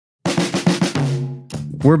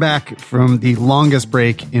We're back from the longest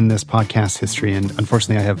break in this podcast history, and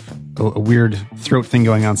unfortunately I have a weird throat thing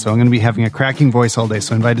going on, so I'm going to be having a cracking voice all day,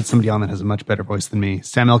 so I invited somebody on that has a much better voice than me.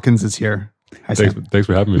 Sam Elkins is here. Hi, Sam. Thanks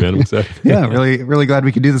for having me, man. I'm excited. Yeah, really glad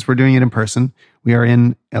we could do this. We're doing it in person. We are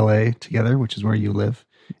in LA together, which is where you live.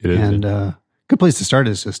 It is. And good place to start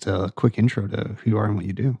is just a quick intro to who you are and what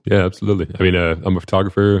you do. Yeah, absolutely. I mean, I'm a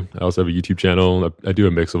photographer. I also have a YouTube channel. I do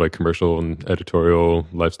a mix of like commercial and editorial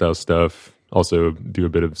lifestyle stuff. Also do a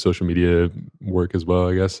bit of social media work as well,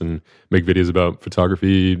 I guess, and make videos about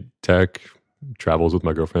photography, tech, travels with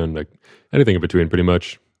my girlfriend, like anything in between pretty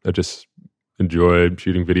much. I just enjoy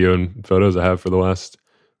shooting video and photos. I have for the last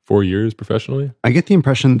 4 years professionally. I get the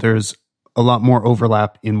impression there's a lot more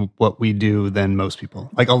overlap in what we do than most people.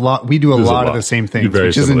 Like we do a lot of the same things,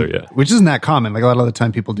 which isn't that common. Like a lot of the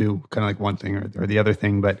time people do kind of like one thing or the other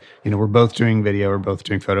thing, but we're both doing video, we're both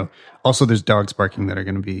doing photo. Also, there's dogs barking that are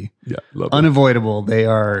going to be unavoidable. They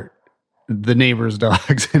are the neighbors'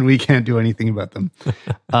 dogs and we can't do anything about them.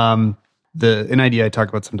 An idea I talk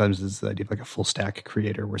about sometimes is the idea of like a full stack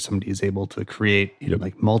creator where somebody is able to create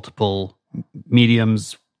like multiple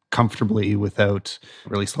mediums comfortably without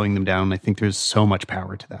really slowing them down. I think there's so much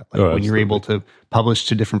power to that. Like when you're able to publish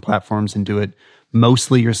to different platforms and do it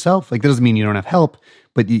mostly yourself, like that doesn't mean you don't have help,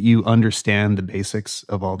 but you understand the basics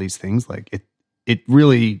of all these things. Like it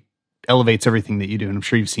really elevates everything that you do. And I'm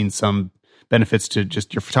sure you've seen some benefits to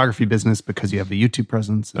just your photography business because you have a YouTube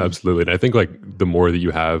presence. Absolutely. And I think like the more that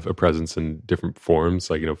you have a presence in different forms,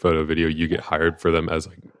 like, photo, video, you get hired for them as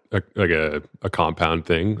a compound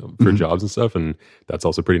thing for jobs and stuff. And that's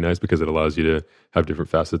also pretty nice because it allows you to have different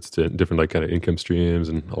facets to different like kind of income streams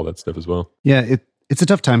and all that stuff as well. Yeah. It's a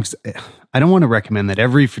tough time because I don't want to recommend that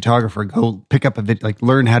every photographer go pick up a video, like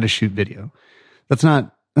learn how to shoot video. That's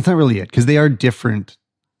not really it because they are different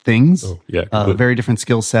things. Oh, yeah. Very different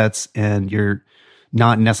skill sets, and you're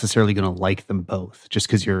not necessarily going to like them both just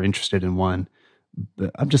because you're interested in one.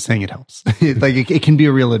 But I'm just saying it helps. it can be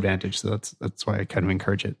a real advantage. So that's why I kind of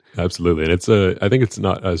encourage it. Absolutely. And I think it's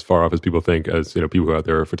not as far off as people think, as people who out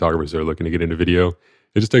there are photographers that are looking to get into video.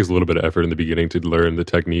 It just takes a little bit of effort in the beginning to learn the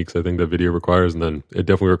techniques I think that video requires. And then it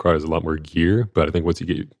definitely requires a lot more gear. But I think once you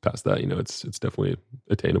get past that, it's definitely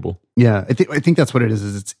attainable. Yeah. I think that's what it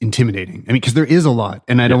is it's intimidating. I mean, because there is a lot,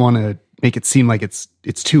 and I don't want to make it seem like it's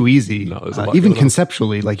too easy. No, there's a lot even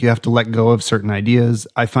conceptually, like you have to let go of certain ideas.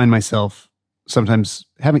 I find myself sometimes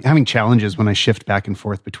having challenges when I shift back and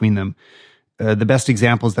forth between them. The best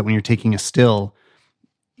example is that when you're taking a still,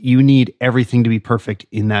 you need everything to be perfect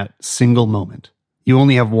in that single moment. You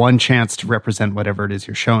only have one chance to represent whatever it is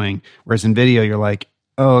you're showing. Whereas in video, you're like,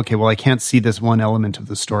 oh, okay, well, I can't see this one element of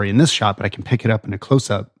the story in this shot, but I can pick it up in a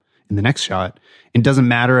close-up in the next shot. It doesn't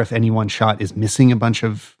matter if any one shot is missing a bunch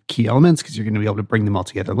of key elements because you're going to be able to bring them all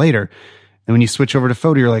together later. And when you switch over to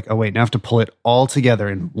photo, you're like, oh, wait, now I have to pull it all together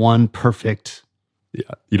in one perfect... Yeah,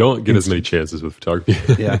 you don't get as many chances with photography.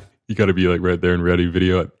 Yeah. You got to be like right there and ready.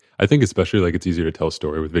 Video, I think especially like it's easier to tell a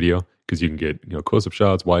story with video because you can get close-up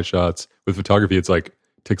shots, wide shots. With photography, it's like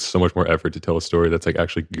it takes so much more effort to tell a story that's like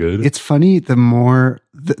actually good. It's funny, the more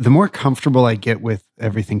comfortable I get with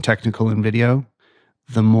everything technical in video,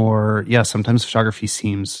 the more sometimes photography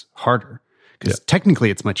seems harder because technically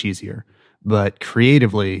it's much easier, but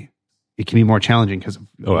creatively it can be more challenging because of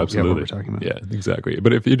what we're talking about. Yeah, exactly.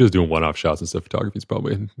 But if you're just doing one-off shots and stuff, photography is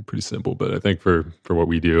probably pretty simple. But I think for what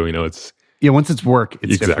we do, it's... Yeah, once it's work,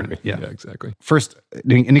 it's exactly different. Yeah, exactly. First,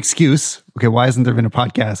 an excuse. Okay, why hasn't there been a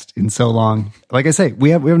podcast in so long? Like I say, we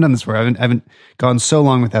haven't done this before. I haven't gone so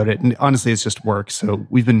long without it. And honestly, it's just work. So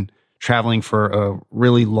we've been traveling for a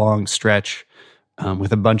really long stretch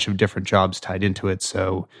with a bunch of different jobs tied into it.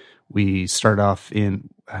 So we started off in,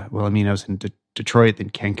 I was in Detroit, then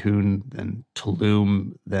Cancun, then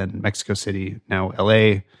Tulum, then Mexico City, now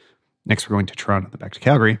LA. Next, we're going to Toronto, then back to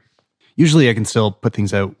Calgary. Usually I can still put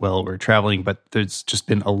things out while we're traveling, but there's just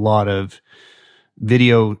been a lot of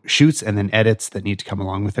video shoots and then edits that need to come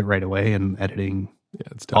along with it right away. And editing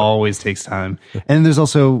always takes time. And there's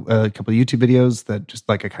also a couple of YouTube videos that just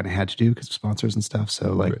like I kind of had to do because of sponsors and stuff.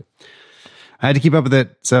 So like I had to keep up with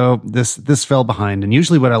it. So this fell behind. And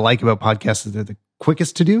usually what I like about podcasts is they're the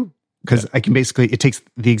quickest to do because I can it takes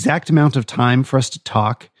the exact amount of time for us to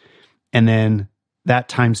talk and then that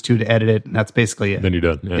times 2 to edit it, and that's basically it. Then you're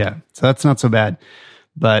done. Yeah. So that's not so bad,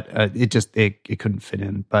 but it couldn't fit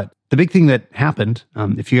in. But the big thing that happened,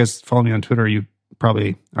 if you guys follow me on Twitter, you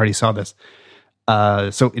probably already saw this.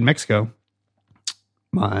 So in Mexico,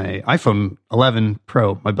 my iPhone 11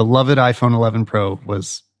 Pro, my beloved iPhone 11 Pro,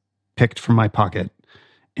 was picked from my pocket,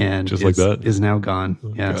 and just like that is now gone.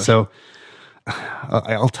 Oh, yeah. gosh. So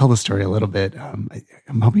I'll tell the story a little bit.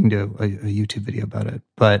 I'm hoping to do a YouTube video about it.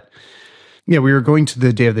 But yeah, we were going to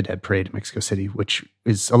the Day of the Dead parade in Mexico City, which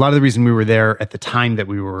is a lot of the reason we were there at the time that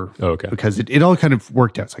we were. Oh, okay. Because it all kind of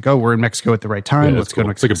worked out. It's like, oh, we're in Mexico at the right time. Yeah, Let's go to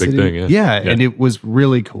Mexico It's like a City. big thing. Yeah. And it was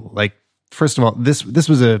really cool. Like, first of all, this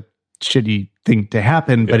was a shitty thing to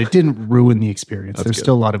happen, but it didn't ruin the experience. There's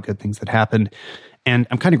still a lot of good things that happened. And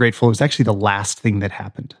I'm kind of grateful. It was actually the last thing that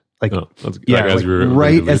happened. Like, it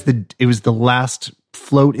was the last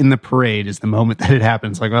float in the parade is the moment that it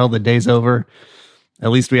happens. Like, well, the day's over. At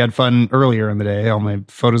least we had fun earlier in the day. All my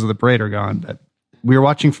photos of the parade are gone. But we were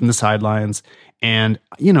watching from the sidelines. And,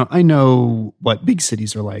 I know what big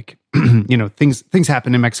cities are like. Things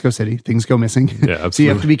happen in Mexico City. Things go missing. Yeah, absolutely. So you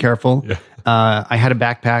have to be careful. Yeah. I had a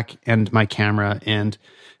backpack and my camera and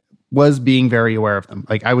was being very aware of them.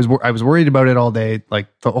 Like I was worried about it all day. Like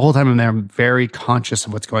the whole time I'm there, I'm very conscious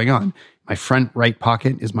of what's going on. My front right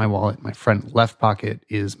pocket is my wallet. My front left pocket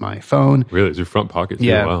is my phone. Really? It's your front pocket too?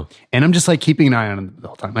 Yeah. Wow. And I'm just like keeping an eye on them the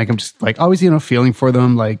whole time. Like I'm just like always, feeling for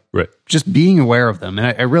them, like just being aware of them. And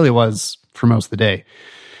I really was for most of the day.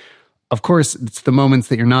 Of course, it's the moments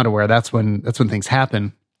that you're not aware. That's when things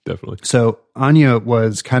happen. Definitely. So Anya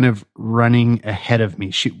was kind of running ahead of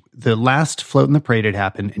me. The last float in the parade had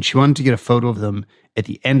happened, and she wanted to get a photo of them at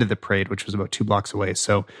the end of the parade, which was about 2 blocks away.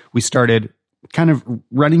 So we started kind of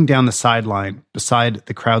running down the sideline beside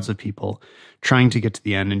the crowds of people, trying to get to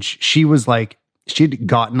the end. And she was like, she'd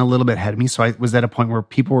gotten a little bit ahead of me. So I was at a point where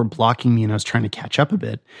people were blocking me, and I was trying to catch up a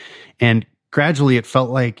bit. And gradually, it felt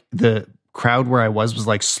like the crowd where I was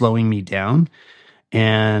like slowing me down.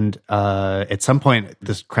 And at some point,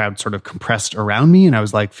 this crowd sort of compressed around me, and I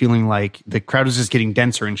was like feeling like the crowd was just getting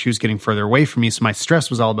denser, and she was getting further away from me. So my stress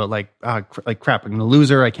was all about like crap, I'm going to lose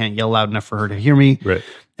her. I can't yell loud enough for her to hear me. Right.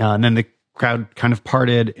 And then the crowd kind of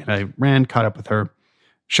parted, and I ran, caught up with her,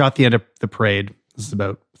 shot the end of the parade. This is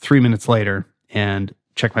about 3 minutes later, and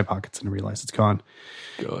checked my pockets and realized it's gone.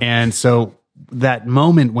 God. And so that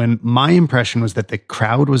moment when my impression was that the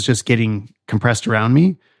crowd was just getting compressed around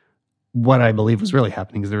me, what I believe was really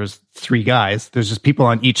happening is there was 3 guys. There's just people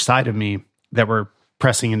on each side of me that were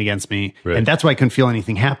pressing in against me. Right. And that's why I couldn't feel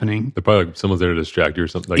anything happening. They're probably like someone's there to distract you or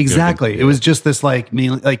something. Like, exactly. It was just this like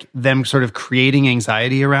them sort of creating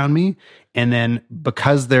anxiety around me. And then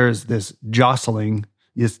because there's this jostling,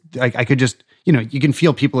 I could just, you can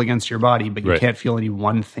feel people against your body, but you can't feel any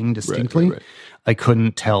one thing distinctly. Right. I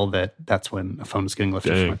couldn't tell that that's when a phone was getting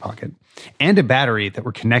lifted from my pocket. And a battery that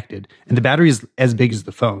were connected. And the battery is as big as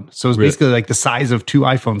the phone. So it's basically like the size of 2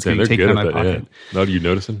 iPhones getting taken out of my pocket. Yeah. Now you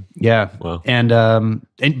noticing? Yeah. Wow. And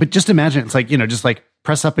but just imagine, it's like, just like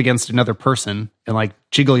press up against another person and like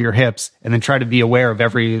jiggle your hips and then try to be aware of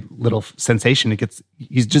every little sensation.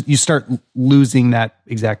 You start losing that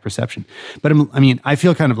exact perception. But I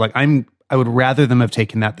feel kind of like I would rather them have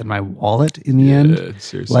taken that than my wallet in the end.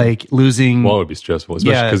 Seriously. Like losing... Wallet would be stressful,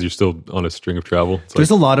 especially because you're still on a string of travel.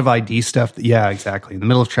 There's a lot of ID stuff. Exactly. In the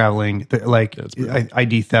middle of traveling,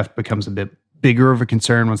 ID theft becomes a bit bigger of a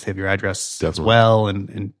concern once they have your address as well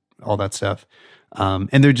and all that stuff.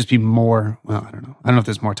 And there'd just be more... Well, I don't know. I don't know if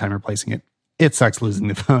there's more time replacing it. It sucks losing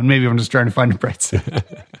the phone. Maybe I'm just trying to find a bright side.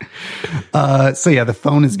 The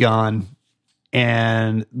phone is gone.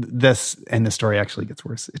 And the story actually gets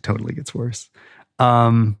worse. It totally gets worse.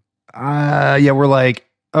 We're like,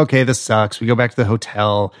 okay, this sucks. We go back to the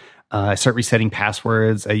hotel. I start resetting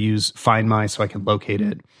passwords. I use Find My so I can locate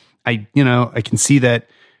it. I can see that.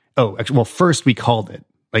 Oh, actually, well, first we called it.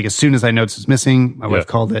 Like as soon as I noticed it's missing, my wife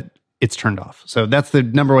called it. It's turned off. So that's the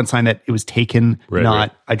number one sign that it was taken,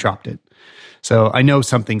 I dropped it. So I know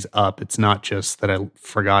something's up. It's not just that I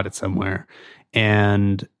forgot it somewhere.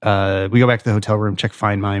 And we go back to the hotel room, check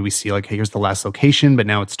Find My. We see like, hey, here's the last location, but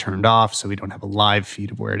now it's turned off, so we don't have a live feed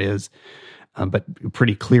of where it is. But a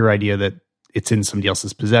pretty clear idea that it's in somebody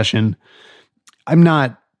else's possession. I'm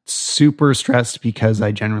not super stressed because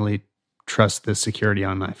I generally trust the security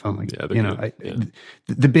on my phone.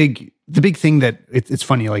 The big thing that it's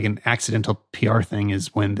funny, like an accidental PR thing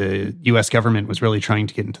is when the U.S. government was really trying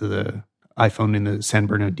to get into the iPhone in the San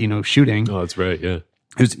Bernardino shooting. Oh, that's right. Yeah.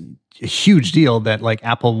 It was a huge deal that like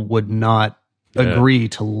Apple would not agree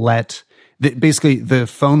to let basically the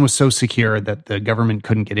phone was so secure that the government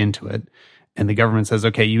couldn't get into it. And the government says,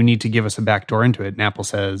 okay, you need to give us a backdoor into it. And Apple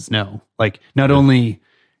says, no, like not only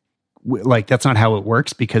like, that's not how it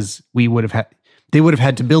works because they would have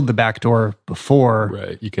had to build the backdoor before.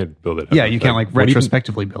 Right. You can't build it. Yeah. You can't like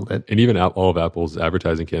retrospectively build it. And even all of Apple's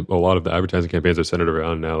advertising a lot of the advertising campaigns are centered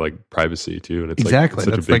around now like privacy too. And it's exactly.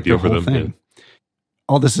 Like, it's such a big deal for them. Thing. Yeah.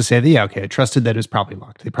 All this to say that, I trusted that it was probably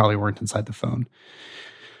locked. They probably weren't inside the phone.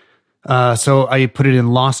 So I put it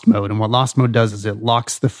in lost mode, and what lost mode does is it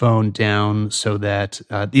locks the phone down so that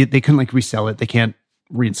they couldn't like resell it. They can't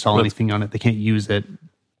reinstall anything on it. They can't use it.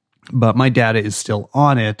 But my data is still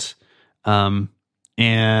on it,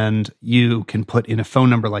 and you can put in a phone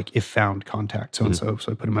number like if found contact so and so.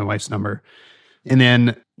 So I put in my wife's number, and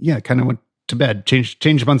then kind of went to bed. Changed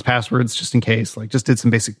a bunch of passwords just in case. Like just did some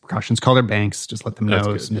basic precautions. Called their banks, just let them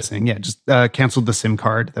know it's missing. Yeah, just canceled the SIM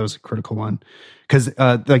card. That was a critical one. Because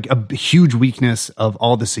like a huge weakness of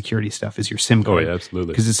all the security stuff is your SIM card. Oh, yeah,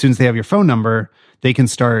 absolutely. Because as soon as they have your phone number, they can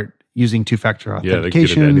start using two-factor authentication. Yeah, they can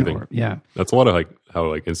get into anything. Yeah. That's a lot of like how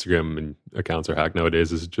like Instagram and accounts are hacked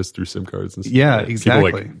nowadays is just through SIM cards and stuff. Yeah,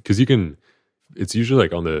 exactly. Because you can, it's usually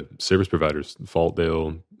like on the service provider's fault.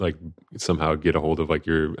 They'll like somehow get a hold of like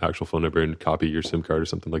your actual phone number and copy your SIM card or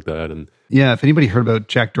something like that. And yeah, if anybody heard about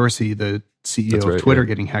Jack Dorsey, the CEO of Twitter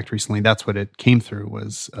getting hacked recently, that's what it came through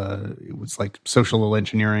was it was like social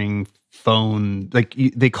engineering phone. Like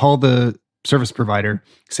they call the service provider,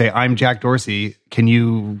 say, I'm Jack Dorsey. Can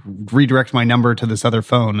you redirect my number to this other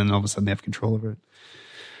phone? And all of a sudden they have control over it.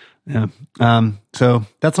 Yeah. So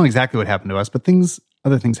that's not exactly what happened to us, but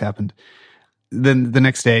other things happened. Then the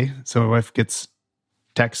next day, so my wife gets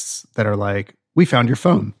texts that are like, we found your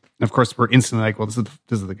phone. And of course, we're instantly like, well, this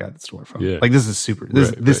is the guy that stole our phone. Yeah. Like, this is super.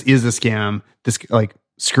 This is a scam. This, like,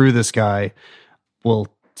 screw this guy. We'll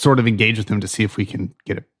sort of engage with him to see if we can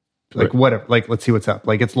get it. Like, whatever. Like, let's see what's up.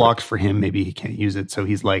 Like, it's locked for him. Maybe he can't use it. So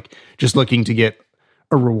he's like, just looking to get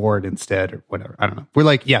a reward instead or whatever. I don't know. We're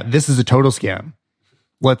like, yeah, this is a total scam.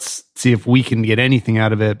 Let's see if we can get anything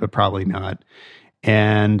out of it, but probably not.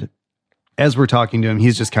 And as we're talking to him,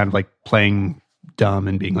 he's just kind of like playing dumb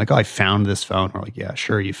and being like, oh, I found this phone. We're like, yeah,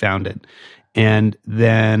 sure, you found it. And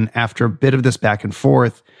then after a bit of this back and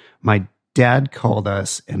forth, my dad called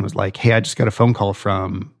us and was like, hey, I just got a phone call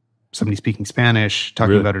from somebody speaking Spanish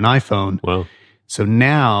talking about an iPhone. Wow. So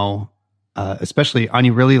now, especially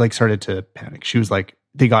Anya really like started to panic. She was like,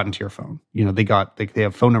 they got into your phone. You know, they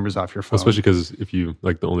have phone numbers off your phone. Especially because if you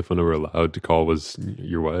like the only phone number allowed to call was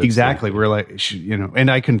your wife. Exactly. So. We're like,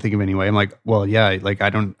 and I couldn't think of any way. I'm like, well, yeah, like I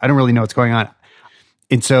don't really know what's going on.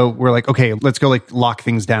 And so we're like, okay, let's go like lock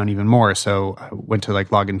things down even more. So I went to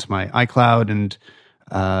like log into my iCloud and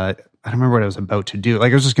I don't remember what I was about to do.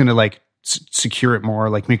 Like I was just going to like secure it more,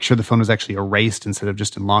 like make sure the phone was actually erased instead of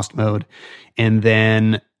just in lost mode. And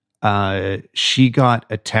then she got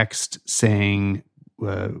a text saying,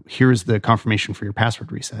 here's the confirmation for your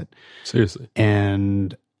password reset. Seriously.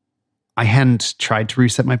 And I hadn't tried to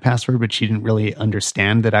reset my password, but she didn't really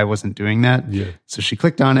understand that I wasn't doing that. Yeah. So she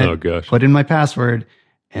clicked on it, put in my password,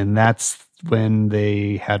 and that's when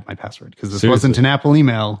they had my password. Because this wasn't an Apple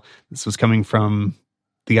email. This was coming from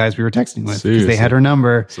the guys we were texting with because they had her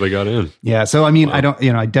number. So they got in. Yeah. So, I mean, I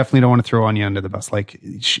definitely don't want to throw Anya under the bus. Like,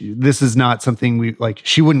 this is not something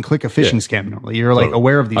she wouldn't click a phishing scam normally. You're like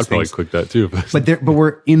aware of these I'd things. I'd probably click that too. But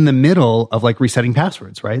we're in the middle of like resetting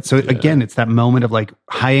passwords, right? So again, it's that moment of like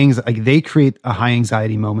high anxiety. Like they create a high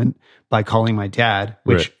anxiety moment by calling my dad,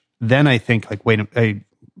 which then I think like, wait, I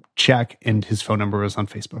check and his phone number was on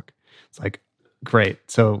Facebook. It's like, great.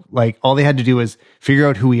 So like all they had to do was figure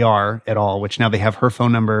out who we are at all, which now they have her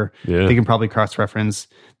phone number. Yeah. They can probably cross-reference.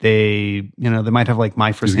 They might have like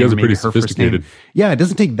my first name, maybe her first name. Yeah, it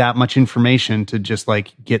doesn't take that much information to just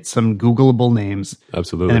like get some Googleable names.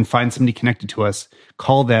 Absolutely. And then find somebody connected to us,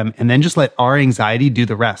 call them, and then just let our anxiety do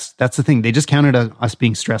the rest. That's the thing. They just counted us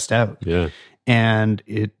being stressed out. Yeah. And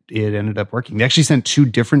it ended up working. They actually sent 2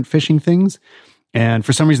 different phishing things. And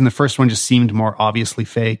for some reason, the first one just seemed more obviously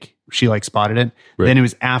fake. She like spotted it. Right. Then it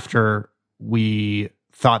was after we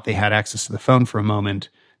thought they had access to the phone for a moment.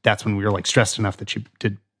 That's when we were like stressed enough that she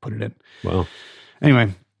did put it in. Wow.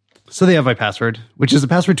 Anyway, so they have my password, which is a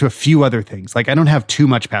password to a few other things. Like I don't have too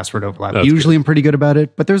much password overlap. Usually I'm pretty good about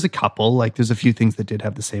it, but there's a couple. Like there's a few things that did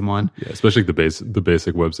have the same one. Yeah, especially the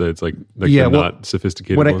basic websites, like they're not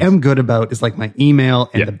sophisticated. What ones. I am good about is like my email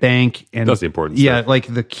and the bank, and that's the important stuff. Yeah, like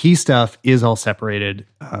the key stuff is all separated.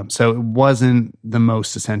 So it wasn't the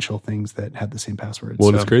most essential things that had the same password. Well,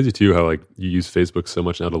 and it's crazy too how like you use Facebook so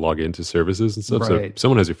much now to log into services and stuff. Right. So if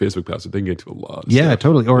someone has your Facebook password, they can get into a lot. Yeah, stuff.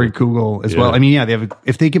 Totally. Or Google as well. I mean, yeah,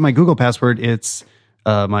 if they get my Google password, it's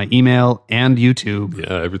my email and YouTube.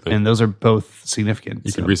 Yeah, everything. And those are both significant.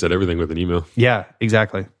 You can reset everything with an email. Yeah,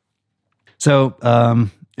 exactly. So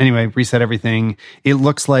anyway, reset everything. It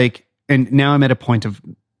looks like, and now I'm at a point of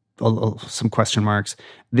some question marks.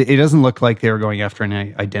 It doesn't look like they were going after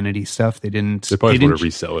any identity stuff. They didn't. They probably want to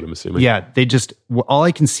resell it, I'm assuming. Yeah, they just, all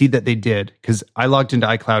I can see that they did, because I logged into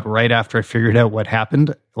iCloud right after I figured out what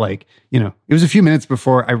happened. Like, it was a few minutes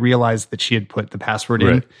before I realized that she had put the password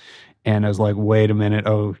in. And I was like, wait a minute.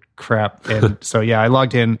 Oh, crap. And so, yeah, I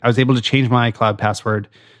logged in. I was able to change my iCloud password.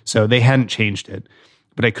 So they hadn't changed it.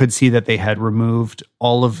 But I could see that they had removed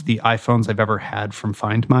all of the iPhones I've ever had from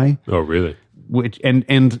Find My. Oh, really?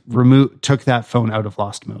 And took that phone out of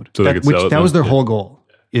lost mode. So they could sell it that then? was their whole goal,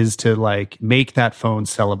 is to like make that phone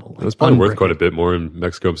sellable. That's probably worth quite a bit more in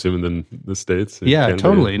Mexico, I'm assuming, than the States. Yeah, Canada.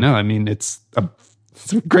 Totally. No, I mean, it's a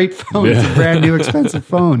great phone. Yeah. It's a brand new expensive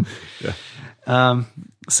phone. Yeah.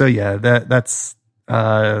 So yeah, that's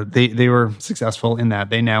they were successful in that.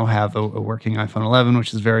 They now have a working iPhone 11,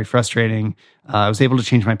 which is very frustrating. I was able to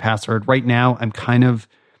change my password. Right now, I'm kind of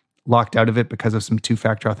locked out of it because of some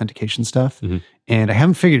two-factor authentication stuff. Mm-hmm. And I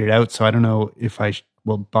haven't figured it out, so I don't know if I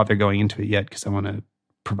will bother going into it yet because I want to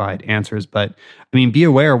provide answers. But I mean, be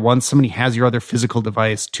aware, once somebody has your other physical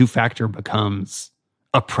device, two-factor becomes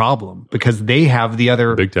a problem because they have the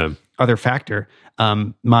other big time other factor.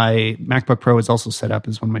 My MacBook Pro is also set up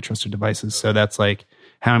as one of my trusted devices, so that's like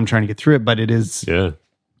how I'm trying to get through it. But it is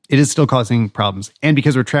still causing problems. And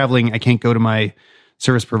because we're traveling, I can't go to my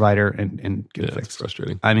service provider and get it fixed. It's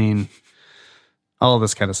frustrating. I mean, all of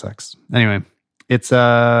this kind of sucks. Anyway, it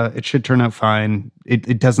should turn out fine.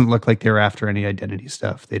 It doesn't look like they were after any identity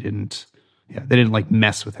stuff. They didn't like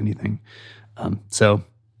mess with anything. So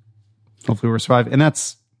hopefully we'll survive. And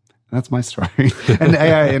that's my story.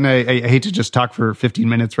 And I hate to just talk for 15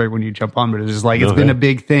 minutes right when you jump on, but it's just like it's been a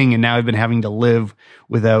big thing, and now I've been having to live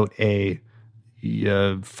without a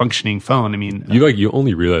functioning phone. I mean, you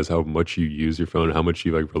only realize how much you use your phone, how much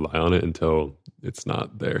you like rely on it until it's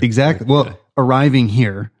not there. Exactly. Well, arriving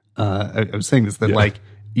here, I was saying this, that like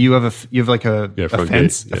you have like a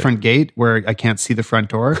fence, a front gate where I can't see the front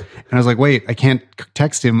door, and I was like, wait, I can't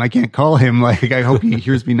text him, I can't call him. Like, I hope he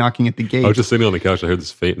hears me knocking at the gate. I was just sitting on the couch, I heard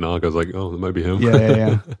this faint knock. I was like, oh, it might be him.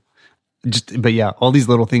 Yeah. But yeah, all these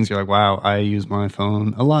little things, you're like, wow, I use my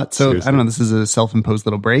phone a lot. So seriously. I don't know, this is a self-imposed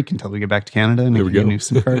little break until we get back to Canada and get a new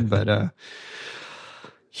SIM card. But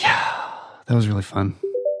yeah, that was really fun.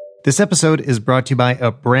 This episode is brought to you by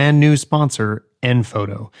a brand new sponsor,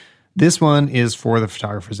 Enphoto. This one is for the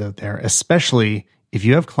photographers out there, especially if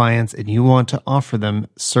you have clients and you want to offer them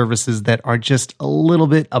services that are just a little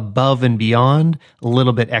bit above and beyond, a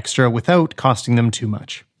little bit extra without costing them too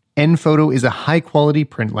much. Enphoto is a high-quality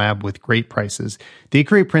print lab with great prices. They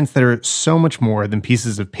create prints that are so much more than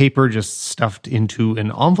pieces of paper just stuffed into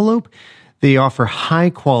an envelope. They offer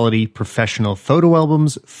high-quality professional photo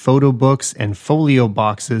albums, photo books, and folio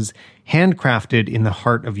boxes handcrafted in the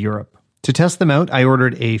heart of Europe. To test them out, I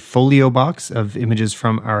ordered a folio box of images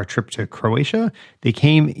from our trip to Croatia. They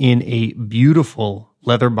came in a beautiful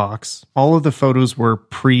leather box. All of the photos were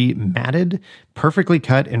pre-matted, perfectly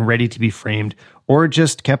cut and ready to be framed, or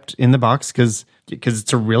just kept in the box because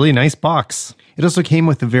it's a really nice box. It also came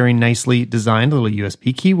with a very nicely designed little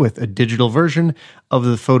USB key with a digital version of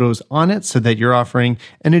the photos on it so that you're offering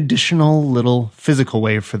an additional little physical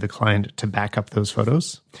way for the client to back up those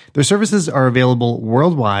photos. Their services are available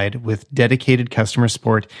worldwide with dedicated customer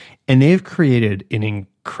support, and they've created an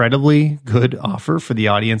incredibly good offer for the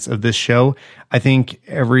audience of this show. I think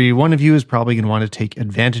every one of you is probably going to want to take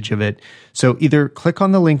advantage of it. So either click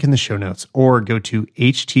on the link in the show notes or go to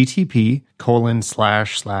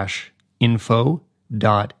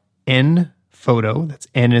http://info.enphoto, that's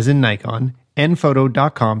N as in Nikon,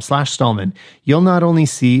 enphoto.com/Stallman. You'll not only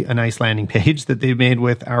see a nice landing page that they've made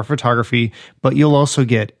with our photography, but you'll also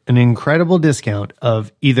get an incredible discount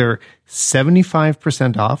of either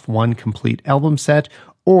 75% off one complete album set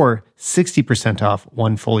or 60% off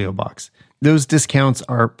one folio box. Those discounts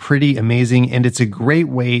are pretty amazing, and it's a great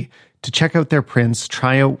way to check out their prints,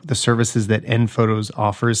 try out the services that Enphotos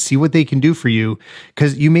offers, see what they can do for you,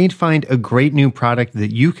 because you may find a great new product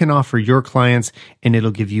that you can offer your clients, and it'll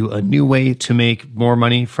give you a new way to make more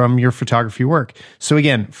money from your photography work. So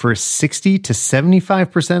again, for 60 to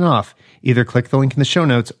 75% off, either click the link in the show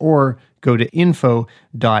notes or go to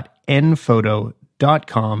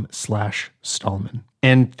info.enphoto.com/Stallman.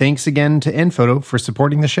 And thanks again to Enphoto for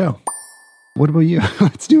supporting the show. What about you?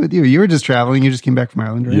 Let's do with you. You were just traveling. You just came back from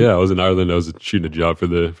Ireland, right? Yeah, I was in Ireland. I was shooting a job for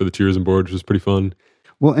the tourism board, which was pretty fun.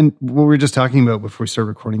 Well, and what we were just talking about before we started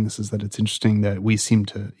recording this is that it's interesting that we seem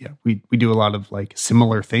to, we do a lot of like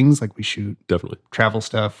similar things. Like we shoot definitely travel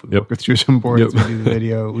stuff. We work with tourism boards. We do the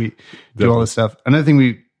video. We do all this stuff. Another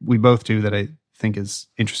thing we both do that I think is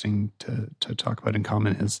interesting to talk about in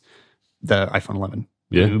common is the iPhone 11.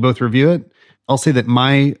 Yeah, we both review it. I'll say that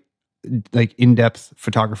my like in-depth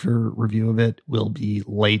photographer review of it will be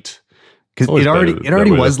late because it already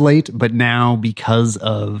was late, but now because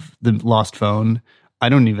of the lost phone, I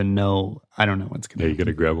don't know what's going to you got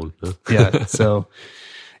to grab one. Huh? Yeah. So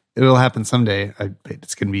it'll happen someday.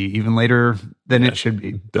 It's going to be even later than it should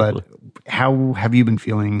be. Definitely. But how have you been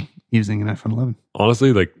feeling using an iPhone 11?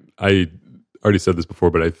 Honestly, like I already said this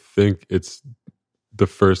before, but I think it's the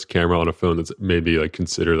first camera on a phone that's made me like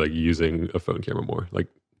consider like using a phone camera more. Like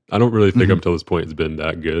I don't really think up until this point it's been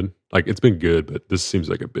that good. Like it's been good, but this seems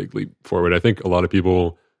like a big leap forward. I think a lot of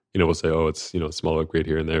people, will say, oh, it's, a small upgrade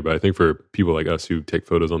here and there. But I think for people like us who take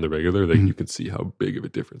photos on the regular, like you can see how big of a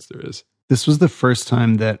difference there is. This was the first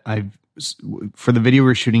time that for the video we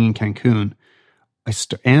were shooting in Cancun,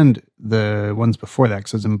 and the ones before that,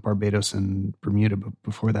 because I was in Barbados and Bermuda, but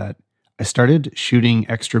before that, I started shooting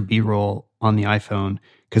extra B-roll on the iPhone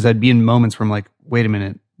because I'd be in moments where I'm like, wait a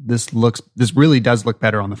minute, this really does look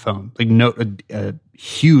better on the phone. Like a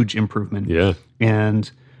huge improvement. Yeah.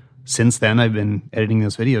 And since then I've been editing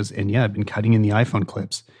those videos and I've been cutting in the iPhone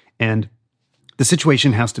clips, and the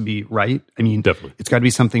situation has to be right. I mean, definitely. It's got to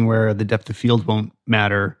be something where the depth of field won't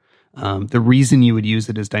matter. The reason you would use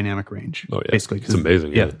it is dynamic range. Oh, yeah. Basically. It's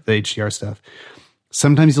amazing. Yeah. The HDR stuff.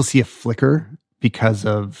 Sometimes you'll see a flicker because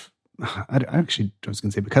of, I was going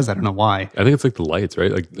to say because I don't know why. I think it's like the lights,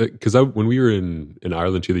 right? Like, because when we were in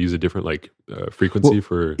Ireland too, they use a different like frequency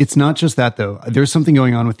for. It's not just that though. There's something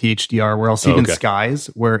going on with the HDR where I'll see it in skies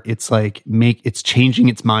where it's like it's changing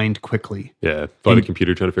its mind quickly. Yeah, by the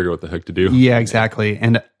computer trying to figure out what the heck to do. Yeah, exactly.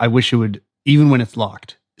 And I wish it would, even when it's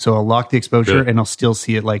locked. So I'll lock the exposure and I'll still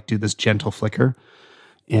see it like do this gentle flicker.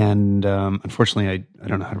 And unfortunately, I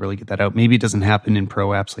don't know how to really get that out. Maybe it doesn't happen in pro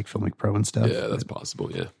apps like Filmic Pro and stuff. Yeah, that's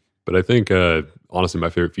possible. Yeah. But I think, honestly,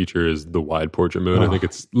 my favorite feature is the wide portrait mode. I think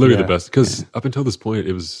it's literally the best because up until this point,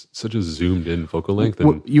 it was such a zoomed in focal length.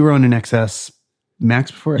 And you were on an XS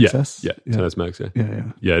Max before XS? Yeah, 10S Max,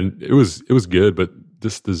 Yeah. Yeah, and it was good, but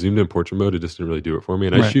just the zoomed in portrait mode, it just didn't really do it for me.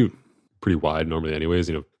 And I shoot pretty wide normally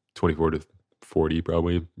anyways, 24 to 40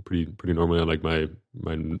 probably pretty normally on like my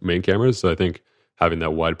main cameras. So I think having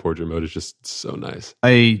that wide portrait mode is just so nice.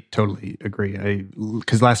 I totally agree.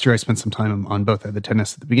 Because last year I spent some time on both. I had the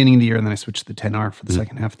 10S at the beginning of the year, and then I switched to the 10R for the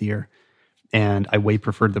second half of the year. And I way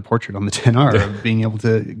preferred the portrait on the 10R of being able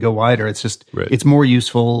to go wider. It's just, it's more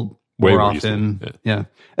useful more often. Useful. Yeah.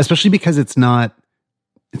 Especially because it's not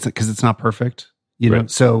perfect,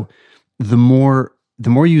 So the more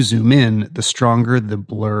you zoom in, the stronger the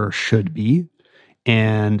blur should be.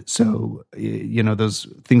 And so, those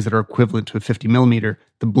things that are equivalent to a 50 millimeter,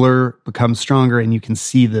 the blur becomes stronger and you can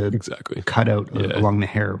see the cutout along the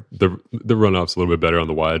hair. The run-off's a little bit better on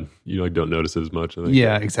the wide. You don't notice it as much, I think.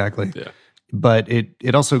 Yeah, exactly. Yeah. But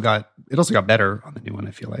it also got better on the new one,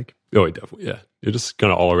 I feel like. Oh, definitely. Yeah. It's just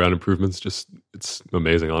kind of all around improvements. It's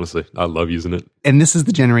amazing, honestly. I love using it. And this is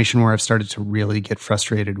the generation where I've started to really get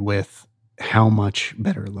frustrated with how much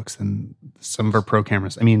better it looks than some of our pro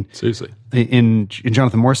cameras. I mean, seriously, in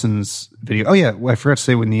Jonathan Morrison's video. Oh yeah, I forgot to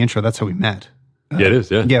say in the intro, that's how we met. Yeah, it is.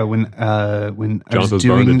 Yeah, yeah. When I was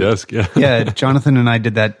doing the desk. Yeah, yeah. Jonathan and I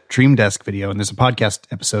did that Dream Desk video, and there's a podcast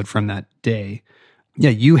episode from that day. Yeah,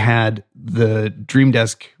 you had the Dream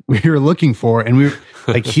Desk we were looking for, and we were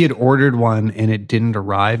like, he had ordered one and it didn't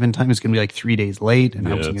arrive in time. It was going to be like 3 days late, and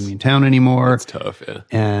I wasn't going to be in town anymore. That's tough, yeah.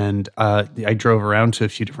 And I drove around to a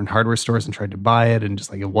few different hardware stores and tried to buy it, and just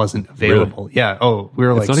like it wasn't available. Really? Yeah. Oh, we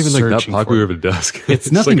were like, it's not even like that popular of a desk.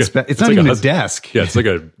 It's nothing. It's not even a desk. Yeah, it's like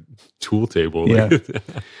a tool table. Yeah.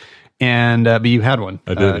 And but you had one.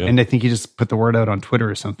 I did, and I think you just put the word out on Twitter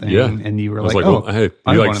or something. Yeah, and you were like, well, hey,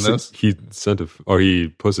 I have one of those. He he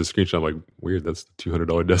posted a screenshot. I'm like, weird, that's the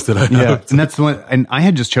 $200 desk that I have. Yeah, and that's the one. And I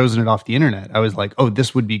had just chosen it off the internet. I was like, oh,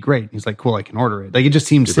 this would be great. He's like, cool, I can order it. Like it just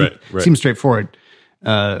seems seems straightforward.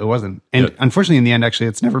 It wasn't, and unfortunately, in the end, actually,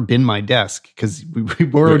 it's never been my desk because we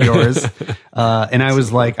borrowed yours, and I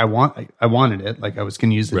was like, I wanted it. Like I was going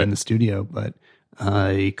to use it in the studio, but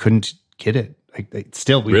I couldn't get it. I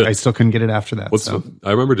still couldn't get it after that.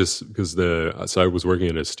 I remember just because I was working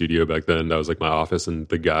in a studio back then. That was like my office, and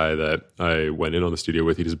the guy that I went in on the studio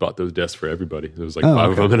with, he just bought those desks for everybody. There was like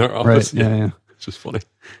 5 of them in our office. Right. Yeah. It's just funny.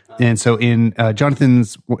 And so in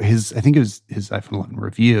Jonathan's I think it was his iPhone 11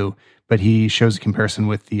 review, but he shows a comparison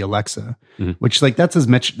with the Alexa, which like that's as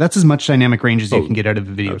much dynamic range as you can get out of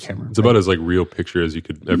a video camera. It's about as like real picture as you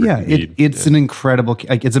could ever need. It's an incredible,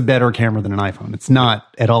 like it's a better camera than an iPhone. It's not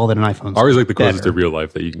at all that an iPhone's ours like the closest to real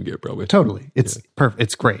life that you can get probably. Totally. It's perfect.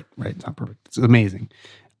 It's great, right? It's not perfect. It's amazing.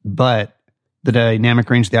 But the dynamic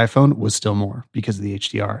range of the iPhone was still more because of the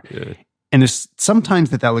HDR. Yeah. And there's sometimes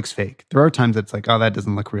that looks fake. There are times that's like, oh, that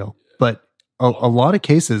doesn't look real. But a lot of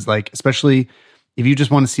cases, like especially if you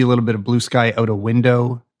just want to see a little bit of blue sky out a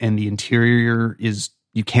window and the interior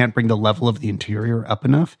you can't bring the level of the interior up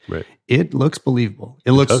enough, it looks believable.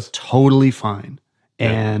 It looks totally fine.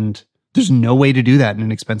 Yeah. And There's no way to do that in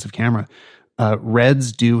an expensive camera.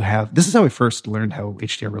 Reds do have, this is how I first learned how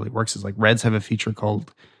HDR really works, is like Reds have a feature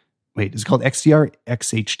called, is it called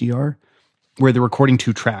XHDR, where they're recording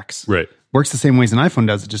 2 tracks. Right. Works the same way as an iPhone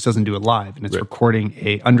does. It just doesn't do it live, and it's recording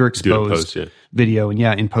a underexposed video. And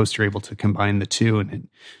in post you're able to combine the two, and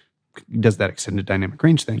it does that extended dynamic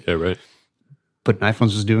range thing. Yeah, right. But an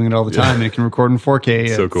iPhone's just doing it all the time, and it can record in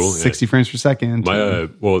 4K so at cool. 60 frames per second. One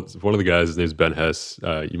of the guys, his name's Ben Hess.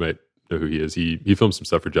 You might know who he is. He filmed some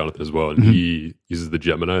stuff for Jonathan as well, and he uses the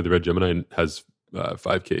Red Gemini, and has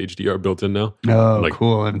 5K HDR built in now. Oh,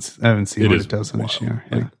 cool! I haven't seen what it does on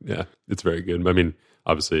HDR. Yeah, it's very good. I mean,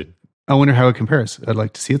 obviously, I wonder how it compares. I'd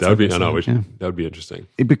like to see it. That would be that would be interesting.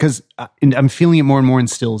 Because I'm feeling it more and more in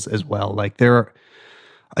stills as well. Like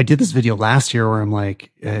I did this video last year where I'm like,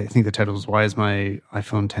 I think the title was "Why is my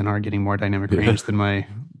iPhone XR getting more dynamic range than my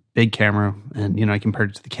big camera?" And I compared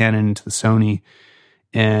it to the Canon, to the Sony,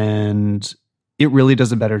 and it really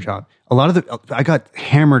does a better job. I got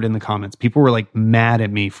hammered in the comments. People were like mad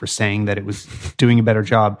at me for saying that it was doing a better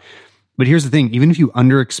job. But here's the thing: even if you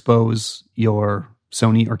underexpose your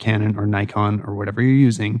Sony or Canon or Nikon or whatever you're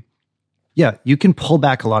using, you can pull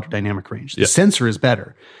back a lot of dynamic range. The sensor is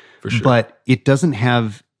better, for sure, but it doesn't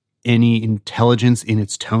have any intelligence in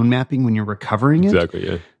its tone mapping when you're recovering it. Exactly,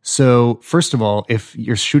 yeah. So first of all, if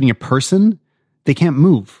you're shooting a person, they can't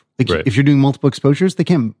move. If you're doing multiple exposures, they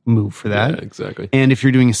can't move for that. Yeah, exactly. And if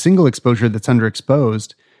you're doing a single exposure that's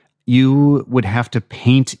underexposed, you would have to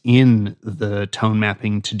paint in the tone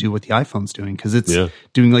mapping to do what the iPhone's doing, because it's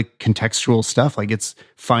doing like contextual stuff. Like it's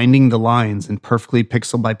finding the lines and perfectly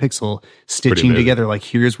pixel by pixel stitching together. Like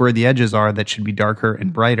here's where the edges are that should be darker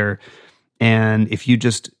and brighter. And if you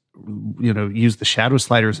just use the shadow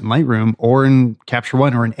sliders in Lightroom or in Capture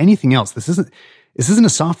One or in anything else, this isn't a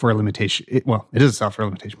software limitation. It is a software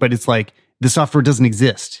limitation, but it's like the software doesn't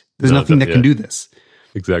exist. There's nothing that can do this.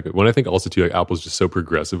 Exactly. When I think also too, like Apple's just so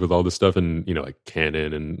progressive with all this stuff, and like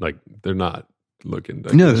Canon, and like they're not looking.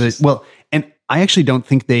 Like and I actually don't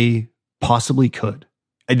think they possibly could.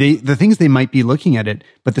 The things they might be looking at it,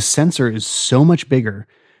 but the sensor is so much bigger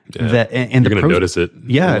that and you're going to notice it.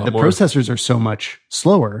 Yeah, the processors are so much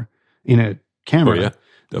slower in a camera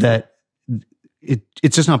that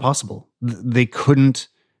it's just not possible. They couldn't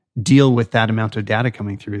deal with that amount of data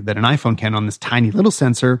coming through that an iPhone can on this tiny little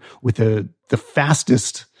sensor with the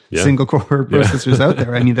fastest single core processors out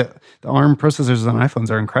there. I mean, the ARM processors on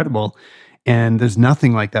iPhones are incredible, and there's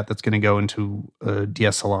nothing like that that's going to go into a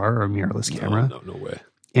DSLR or a mirrorless camera. No way.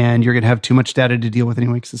 And you're going to have too much data to deal with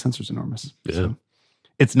anyway because the sensor's enormous. Yeah. So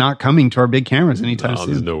it's not coming to our big cameras anytime soon.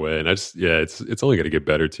 There's no way. And it's only going to get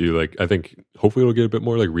better too. Like I think hopefully it'll get a bit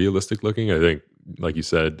more like realistic looking. I think, like you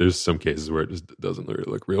said, there's some cases where it just doesn't really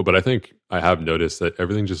look real. But I think I have noticed that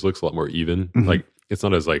everything just looks a lot more even. Mm-hmm. Like it's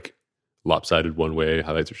not as like lopsided one way,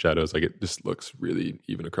 highlights or shadows. Like it just looks really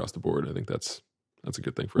even across the board. I think that's a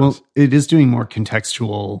good thing for us. It is doing more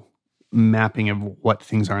contextual mapping of what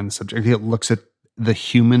things are in the subject. It looks at the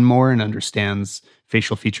human more and understands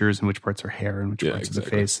facial features and which parts are hair and which parts of the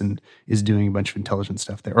face, and is doing a bunch of intelligent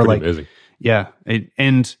stuff there. Or pretty amazing.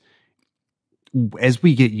 And as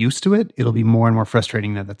we get used to it, it'll be more and more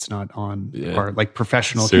frustrating that that's not on our like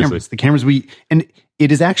professional cameras. The cameras and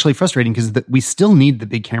it is actually frustrating because we still need the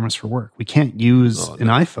big cameras for work. We can't use an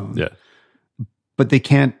iPhone. Yeah. But they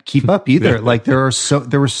can't keep up either. Like there were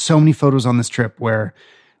so many photos on this trip where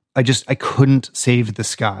I couldn't save the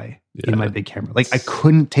sky in my big camera. Like I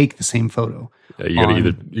couldn't take the same photo. Yeah,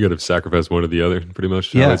 you got to sacrifice one or the other, pretty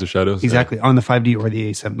much. Highlights or shadows. Exactly. On the 5D or the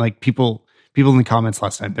A7. Like people in the comments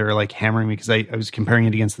last time, they were like hammering me because I was comparing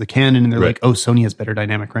it against the Canon, and they're like, "Oh, Sony has better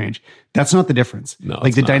dynamic range." That's not the difference. No,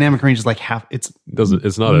 like the dynamic range is like half. It's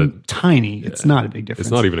not tiny. Yeah, it's not a big difference.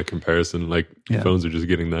 It's not even a comparison. Like phones are just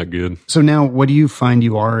getting that good. So now, what do you find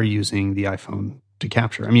you are using the iPhone to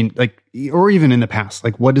capture? I mean, like, or even in the past,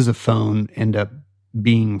 like, what does a phone end up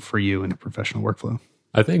being for you in a professional workflow?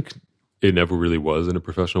 I think it never really was in a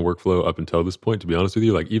professional workflow up until this point, to be honest with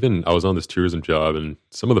you. Like even I was on this tourism job, and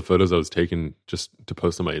some of the photos I was taking just to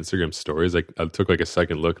post on my Instagram stories, like I took like a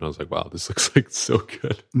second look and I was like, wow, this looks like so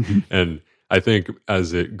good. Mm-hmm. And I think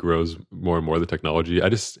as it grows more and more, the technology,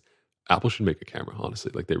 Apple should make a camera,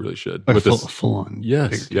 honestly. Like they really should. With full on.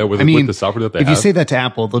 Yes. Yeah. With the software that they have. If you say that to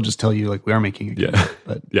Apple, they'll just tell you like, we are making a camera.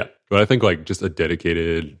 But I think like just a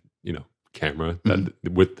dedicated, camera that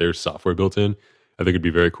with their software built in, I think it'd be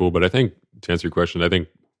very cool. But I think to answer your question, I think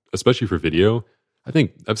especially for video, I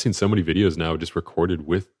think I've seen so many videos now just recorded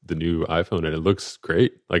with the new iPhone, and it looks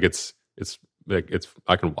great. Like it's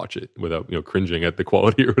I can watch it without cringing at the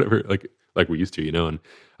quality or whatever like we used to, and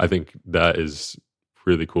I think that is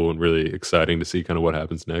really cool and really exciting to see kind of what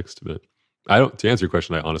happens next. But to answer your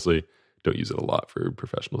question, I honestly don't use it a lot for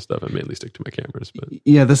professional stuff. I mainly stick to my cameras. But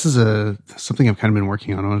yeah, this is something I've kind of been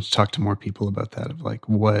working on. I want to talk to more people about that, of like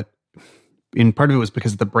and part of it was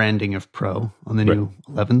because of the branding of Pro on the new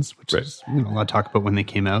 11s, which is a lot of talk about when they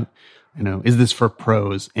came out. Is this for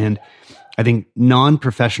pros? And I think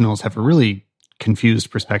non-professionals have a really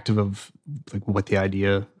confused perspective of like what the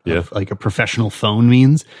idea of like a professional phone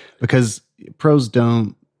means, because pros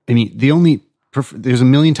don't. I mean, there's a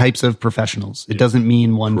million types of professionals. It doesn't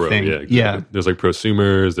mean one thing. Yeah, exactly. Yeah, there's like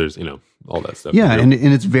prosumers. There's all that stuff. Yeah, and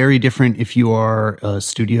it's very different if you are a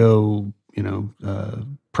studio,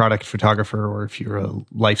 product photographer, or if you're a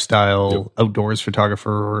lifestyle outdoors photographer,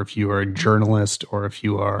 or if you are a journalist, or if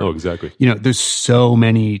you are exactly. There's so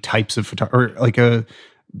many types of photography. Or like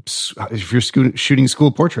if you're shooting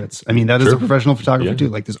school portraits, I mean, that is a professional photographer too.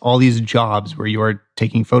 Like there's all these jobs where you are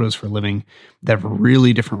taking photos for a living that have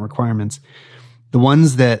really different requirements. The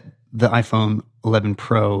ones that the iPhone 11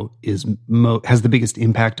 Pro has the biggest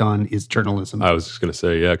impact on is journalism. I was just going to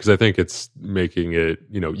say, because I think it's making it,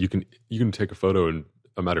 you can take a photo in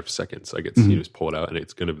a matter of seconds. Like you just pull it out and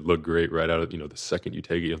it's going to look great right out of, the second you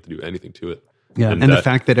take it, you don't have to do anything to it. Yeah, and the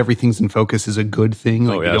fact that everything's in focus is a good thing.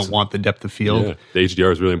 Like you don't want the depth of field. Yeah, the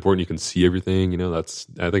HDR is really important. You can see everything.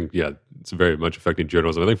 I think it's very much affecting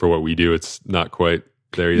journalism. I think for what we do, it's not quite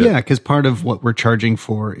there yet. Yeah, because part of what we're charging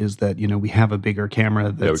for is that we have a bigger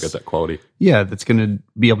camera. We got that quality. Yeah, that's going to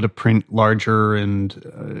be able to print larger and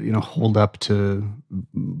hold up to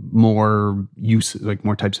more use, like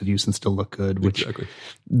more types of use, and still look good. Which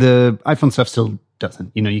the iPhone stuff still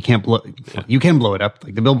doesn't. You can't blow. You can blow it up.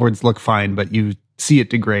 Like the billboards look fine, but you see it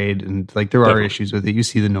degrade, and like there are issues with it. You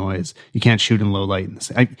see the noise. You can't shoot in low light.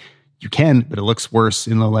 You can, but it looks worse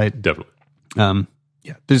in low light. Definitely.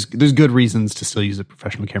 Yeah, there's good reasons to still use a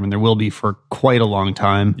professional camera, and there will be for quite a long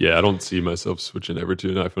time. Yeah, I don't see myself switching ever to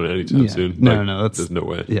an iPhone anytime soon. No, there's no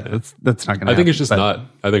way. Yeah, that's not going to. I think it's just not.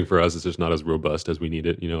 I think for us, it's just not as robust as we need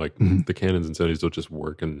it. The Canons and Sonys don't just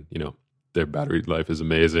work, and their battery life is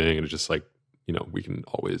amazing, and it's just like we can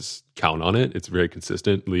always count on it. It's very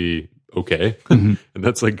consistently okay, and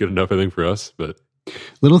that's like good enough, I think, for us. But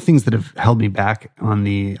little things that have held me back on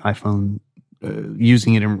the iPhone.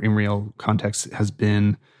 Using it in real context has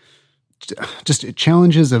been just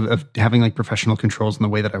challenges of having like professional controls in the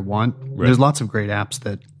way that I want. Right. There's lots of great apps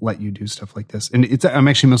that let you do stuff like this. And I'm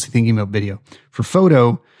actually mostly thinking about video. For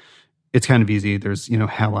photo, it's kind of easy. There's,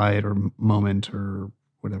 Halide or Moment or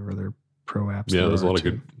whatever other pro apps. Yeah, there's a lot of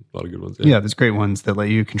good ones. Yeah, there's great ones that let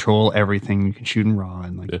you control everything. You can shoot in RAW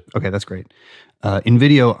and okay, that's great. In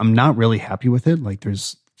video, I'm not really happy with it. Like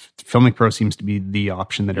Filmic Pro seems to be the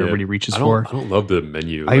option that everybody reaches for. I don't love the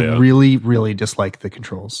menu layout. I really, really dislike the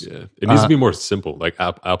controls. Yeah, it needs to be more simple, like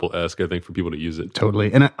Apple-esque, I think, for people to use it.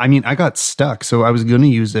 Totally. And I got stuck. So I was going to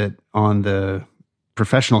use it on the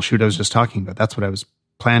professional shoot I was just talking about. That's what I was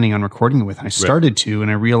planning on recording it with. And I started to, and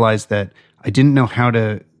I realized that I didn't know how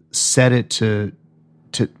to set it to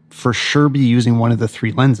for sure be using one of the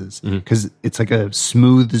three lenses, because it's like a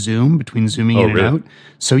smooth zoom between zooming in and out.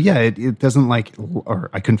 So yeah, it doesn't or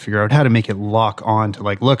I couldn't figure out how to make it lock on to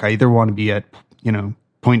look, I either want to be at,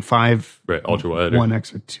 0.5, ultra wide,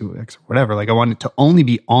 1x or 2x or whatever. Like I want it to only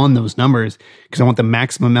be on those numbers because I want the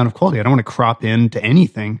maximum amount of quality. I don't want to crop into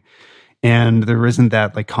anything. And there isn't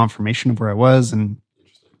that confirmation of where I was. And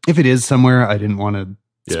if it is somewhere, I didn't want to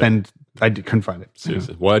spend, couldn't find it.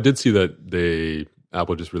 Seriously. Well, I did see that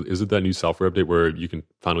Apple just really, is it that new software update where you can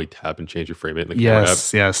finally tap and change your frame rate in the camera app?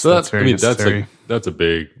 Yes, so that's very necessary. That's a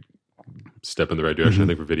big step in the right direction, I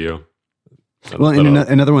think, for video. Well, and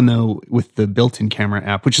another one though, with the built-in camera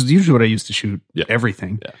app, which is usually what I use to shoot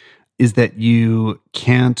everything, is that you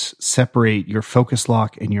can't separate your focus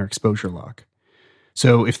lock and your exposure lock.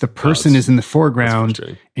 So if the person is in the foreground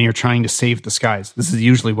and you're trying to save the skies, this is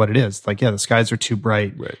usually what it is. The skies are too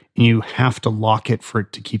bright, and you have to lock it for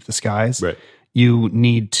it to keep the skies. Right. You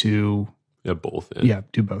need to both.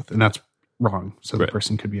 Do both, and that's wrong. So the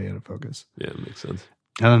person could be out of focus. Yeah, it makes sense.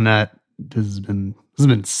 Other than that, this has been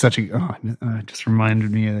such a. It just reminded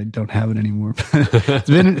me I don't have it anymore.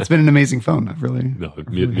 it's been an amazing phone. I've really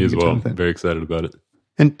me as well. Very excited about it.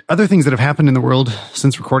 And other things that have happened in the world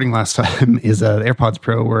since recording last time is the AirPods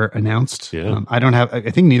Pro were announced. Yeah. I don't have. I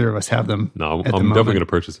think neither of us have them. No, I'm definitely going to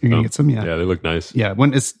purchase them. You're going to get some, yeah. Yeah, they look nice. Yeah,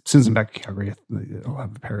 as soon as I'm back to Calgary, I'll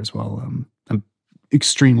have a pair as well. I'm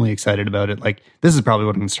extremely excited about it. This is probably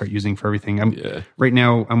what I'm going to start using for everything. Right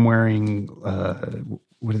now, I'm wearing.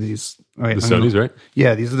 What are these? The Sonys, right?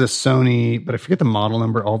 Yeah, these are the Sony, but I forget the model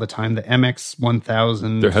number all the time. The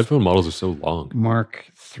MX-1000. Their headphone models are so long. Mark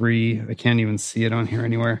III. I can't even see it on here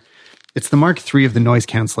anywhere. It's the Mark III of the noise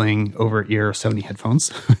canceling over ear Sony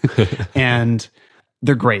headphones, and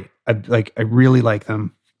they're great. I really like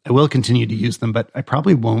them. I will continue to use them, but I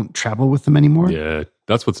probably won't travel with them anymore. Yeah,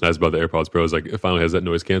 that's what's nice about the AirPods Pro is like it finally has that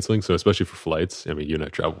noise canceling. So especially for flights, I mean, you and I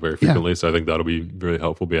travel very frequently, so I think that'll be really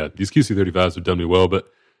helpful. But yeah, these QC35s have done me well,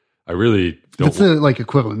 but I really don't. That's the like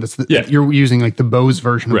equivalent. That's you're using like the Bose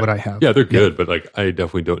version of what I have. Yeah, they're good, but like I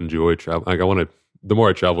definitely don't enjoy travel. Like I want to. The more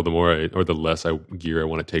I travel, the less gear I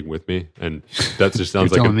want to take with me, and that just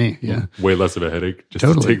sounds like way less of a headache just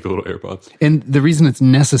to take the little AirPods. And the reason it's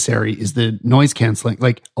necessary is the noise canceling.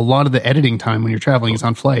 Like a lot of the editing time when you're traveling is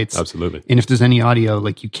on flights. Absolutely. And if there's any audio,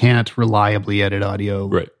 like you can't reliably edit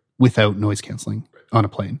audio without noise canceling on a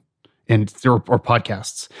plane, or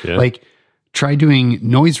podcasts. Yeah. Like try doing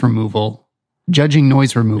noise removal, judging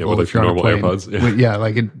noise removal if you're on a plane. AirPods. Yeah,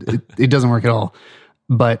 like it doesn't work at all.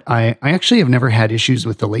 But I actually have never had issues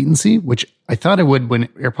with the latency, which I thought I would when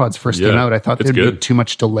AirPods first came out. I thought there'd be too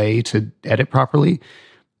much delay to edit properly.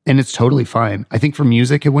 And it's totally fine. I think for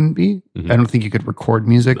music, it wouldn't be. I don't think you could record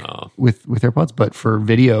music with AirPods. But for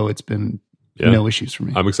video, it's been no issues for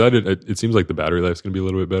me. I'm excited. It seems like the battery life's going to be a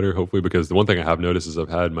little bit better, hopefully, because the one thing I have noticed is I've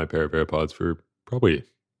had my pair of AirPods for probably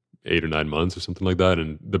 8 or 9 months or something like that.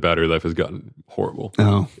 And the battery life has gotten horrible.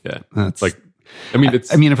 Oh, yeah. That's like... I've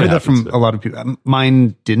heard that from a lot of people.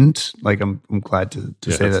 Mine didn't. Like, I'm glad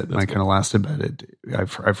to say that mine kind of lasted, but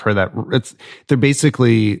I've heard that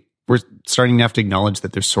we're starting to have to acknowledge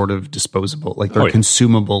that they're sort of disposable, like they're a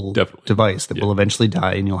consumable device that will eventually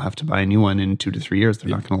die, and you'll have to buy a new one in 2 to 3 years. They're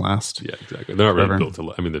not going to last. Yeah, exactly. They're not really built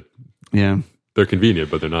to. I mean, they're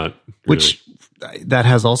convenient, but they're not. Which that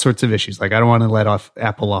has all sorts of issues. Like, I don't want to let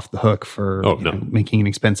Apple off the hook for making an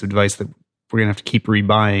expensive device that we're going to have to keep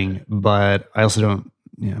rebuying, but I also don't,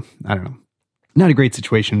 I don't know. Not a great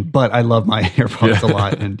situation, but I love my AirPods a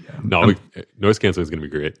lot. And noise canceling is going to be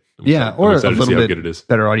great. Or a little bit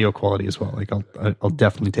better audio quality as well. Like I'll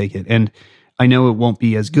definitely take it. And I know it won't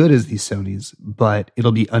be as good as these Sonys, but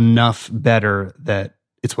it'll be enough better that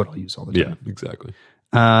it's what I'll use all the time. Yeah, exactly.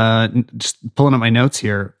 Just pulling up my notes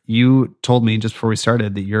here. You told me just before we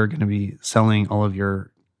started that you're going to be selling all of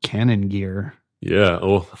your Canon gear. Yeah,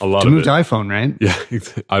 well, a lot of it. To move to iPhone, right? Yeah,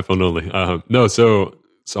 iPhone only. No, so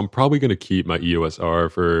I'm probably going to keep my EOS R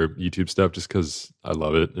for YouTube stuff just because I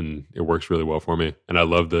love it and it works really well for me. And I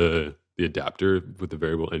love the adapter with the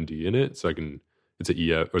variable ND in it. So it's an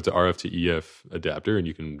RF to EF adapter, and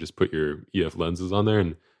you can just put your EF lenses on there,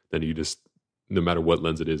 and then you just, no matter what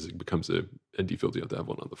lens it is, it becomes a ND filter. You have to have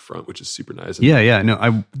one on the front, which is super nice.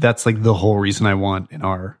 No, that's like the whole reason I want an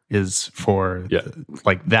R is for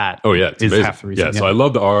like that. Oh yeah, it's amazing. Half the reason. Yeah, so I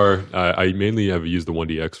love the R. I mainly have used the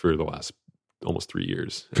 1DX for the last almost 3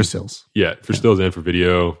 years for stills. Yeah, for stills and for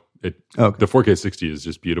video. The 4K 60 is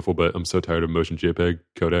just beautiful, but I'm so tired of motion JPEG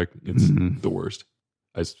codec. It's the worst.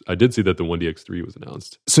 I did see that the 1DX3 was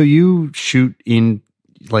announced. So you shoot in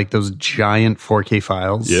like those giant 4K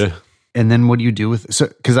files. Yeah. And then what do you do with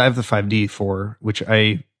because I have the 5D4, which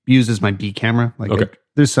I use as my B camera. Like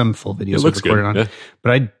there's some full videos I've recorded on,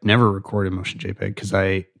 but I never record in motion JPEG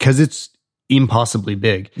because it's impossibly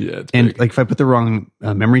big. Yeah, it's and big. Like if I put the wrong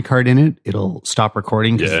memory card in it, it'll stop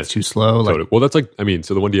recording because it's too slow. Totally. Well, that's like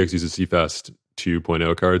so the 1DX uses CFast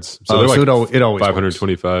 2.0 cards, so they're like it always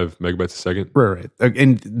 525 megabytes a second. Right,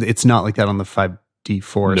 and it's not like that on the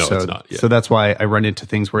 5D4. No, so it's not. Yeah. So that's why I run into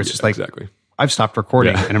things where it's just like I've stopped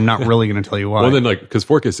recording and I'm not really going to tell you why. Well, then because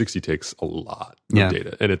 4K 60 takes a lot of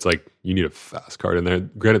data, and it's like you need a fast card in there.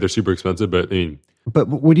 Granted, they're super expensive, but I mean. But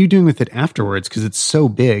what are you doing with it afterwards? Because it's so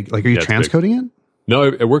big. Like, are you transcoding it? No,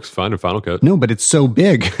 it works fine in Final Cut. No, but it's so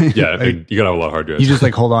big. Yeah, like, you got to have a lot of hard drives. You just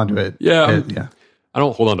like hold on to it. Yeah. I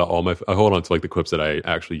don't hold on to I hold on to like the clips that I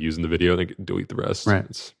actually use in the video and then delete the rest.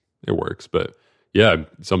 Right. It works. But yeah,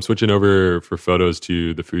 so I'm switching over for photos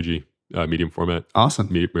to the Fuji medium format. Awesome.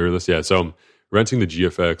 Mirrorless. Yeah. So I'm renting the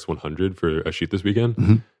GFX 100 for a shoot this weekend.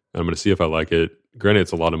 Mm-hmm. I'm going to see if I like it. Granted,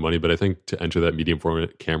 it's a lot of money, but I think to enter that medium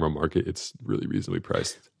format camera market, it's really reasonably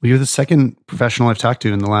priced. Well, you're the second professional I've talked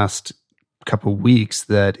to in the last couple of weeks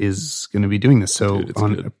that is going to be doing this. So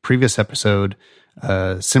on a previous episode,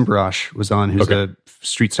 Simbarash was on, who's a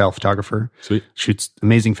street style photographer. Sweet. Shoots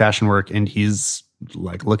amazing fashion work, and he's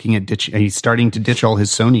like looking at he's starting to ditch all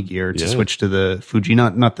his Sony gear to switch to the Fuji,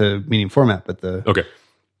 not the medium format, but the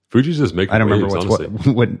Fuji's just making. I don't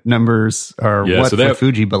remember what numbers are for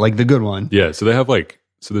Fuji, but like the good one. Yeah, so they have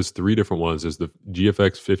there's 3 different ones. There's the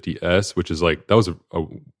GFX 50S, which is like that was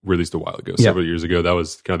released a while ago, several years ago. That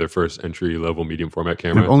was kind of their first entry level medium format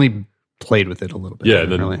camera. I've only played with it a little bit. Yeah,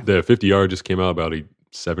 and then the 50R just came out about a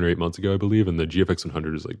 7 or 8 months ago, I believe, and the GFX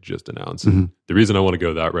 100 is like just announced. The reason I want to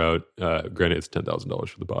go that route, granted, it's $10,000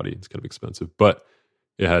 for the body. It's kind of expensive, but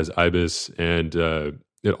it has IBIS, and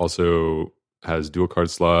it also has dual card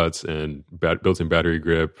slots and built-in battery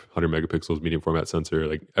grip, 100 megapixels, medium format sensor,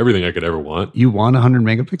 like everything I could ever want. You want 100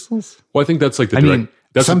 megapixels? Well, I think that's like the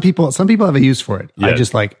some people have a use for it. Yeah, I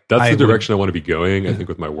just like that's the direction I want to be going. I think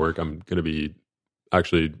with my work, I'm going to be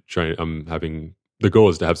actually trying. The goal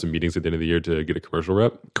is to have some meetings at the end of the year to get a commercial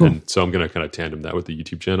rep. Cool. And so I'm going to kind of tandem that with the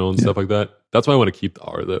YouTube channel and stuff like that. That's why I want to keep the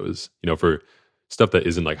R, though, is, for stuff that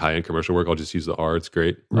isn't like high end commercial work, I'll just use the R. It's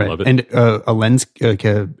great. I love it. And a lens,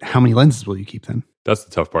 how many lenses will you keep then? That's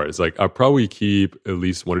the tough part. It's like I'll probably keep at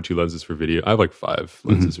least 1 or 2 lenses for video. I have like 5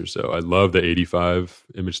 lenses or so. I love the 85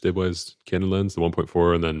 image stabilized Canon lens, the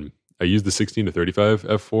 1.4, and then I use the 16 to 35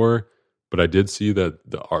 f4. But I did see that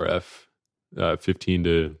the RF 15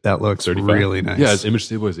 to that looks 35. really nice. Yeah, it's image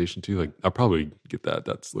stabilization too. Like I'll probably get that.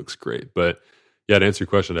 That looks great. But yeah, to answer your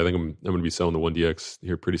question, I think I'm going to be selling the 1DX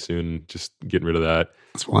here pretty soon. Just getting rid of that.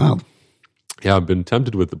 That's wild. Yeah, I've been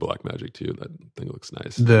tempted with the Blackmagic too. That thing looks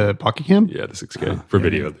nice. The Pocket Cam? Yeah, the 6K for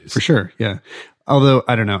video at least. For sure, yeah. Although,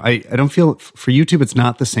 I don't know. I don't feel, for YouTube, it's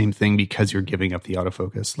not the same thing because you're giving up the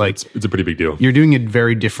autofocus. Like it's a pretty big deal. You're doing a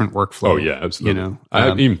very different workflow. Oh, yeah, absolutely.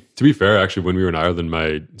 I mean, to be fair, actually, when we were in Ireland,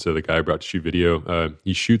 the guy I brought to shoot video,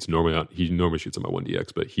 he normally shoots on my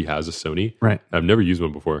 1DX, but he has a Sony. Right. I've never used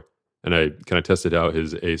one before. And I kind of tested out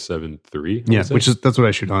his A7 III. Yeah, that's what I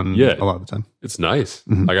shoot on a lot of the time. It's nice.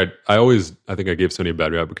 Like I think I gave Sony a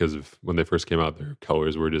bad rap because of when they first came out, their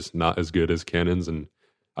colors were just not as good as Canon's. And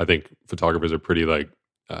I think photographers are pretty like,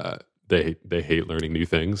 they hate learning new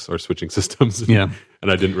things or switching systems. Yeah. And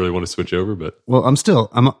I didn't really want to switch over, but. Well,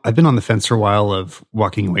 I've been on the fence for a while of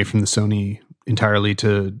walking away from the Sony entirely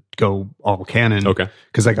to go all Canon. Okay.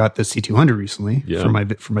 Because I got the C200 recently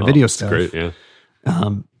for my video stuff. Great, yeah.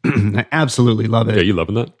 I absolutely love it. Yeah, you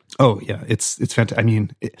loving that? Oh yeah, it's fantastic. I mean,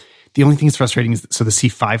 the only thing that's frustrating is the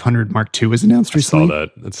C500 Mark II was announced recently. I saw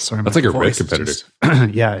that. That's like a red competitor.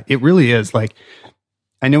 Yeah, it really is. Like,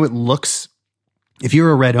 I know it looks. If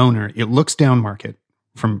you're a red owner, it looks down market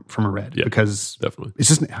from a red because definitely it's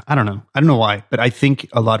just I don't know why, but I think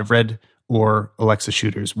a lot of red or Alexa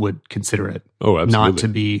shooters would consider it not to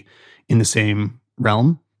be in the same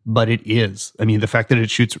realm, but it is. I mean, the fact that it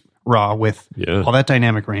shoots raw with all that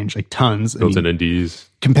dynamic range, like tons, built-in NDs,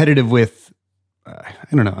 competitive with. I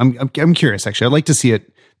don't know. I'm curious. Actually, I'd like to see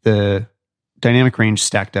it. The dynamic range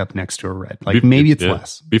stacked up next to a red. Like maybe it's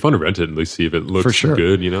less. Be fun to rent it and at least see if it looks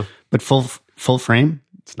good. But full frame,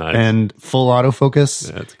 it's nice, and full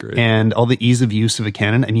autofocus. Yeah, it's great, and all the ease of use of a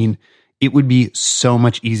Canon. I mean, it would be so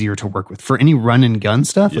much easier to work with for any run and gun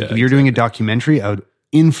stuff. Like if you're doing a documentary, I would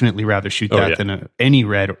infinitely rather shoot that than any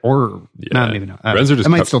red or maybe not. Reds are just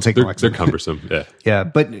I might still take they're cumbersome. Yeah,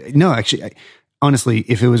 but no, actually. Honestly,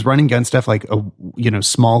 if it was running gun stuff like a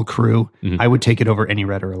small crew, I would take it over any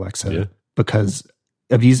Red or Alexa because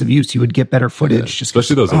of ease of use. You would get better footage. Just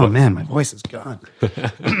especially those. Oh man, my voice is gone.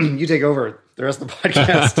 You take over the rest of the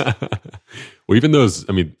podcast. Well, even those,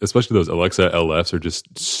 I mean, especially those Alexa LFs are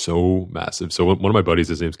just so massive. So one of my buddies,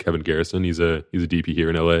 his name's Kevin Garrison. He's a DP here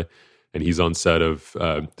in LA, and he's on set of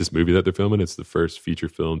this movie that they're filming. It's the first feature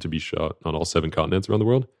film to be shot on all 7 continents around the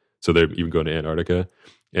world. So they're even going to Antarctica.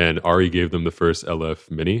 And Ari gave them the first LF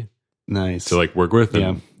Mini. Nice. To like work with.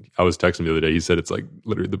 And I was texting him the other day. He said it's like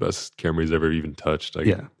literally the best camera he's ever even touched.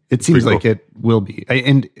 It seems like it will be.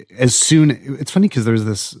 And as soon, it's funny because there's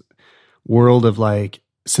this world of like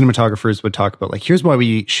cinematographers would talk about like, here's why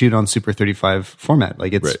we shoot on Super 35 format.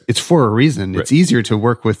 Like it's for a reason. It's easier to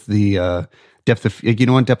work with the depth of, you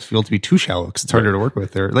don't want depth of field to be too shallow because it's harder to work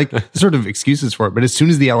with. Or like sort of excuses for it. But as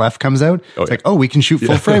soon as the LF comes out, it's like, we can shoot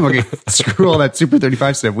full frame. Okay, screw all that Super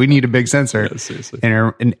 35 stuff. We need a big sensor. Yeah, seriously.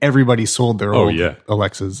 And everybody sold their old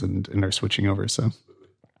Alexas and are switching over. So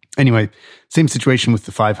anyway, same situation with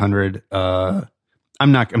the 500.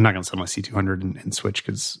 I'm not going to sell my C200 and switch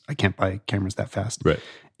because I can't buy cameras that fast. Right.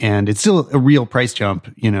 And it's still a real price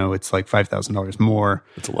jump. It's like $5,000 more.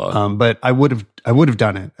 It's a lot. But I would have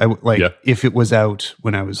done it. If it was out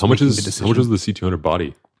when I was How much is the C200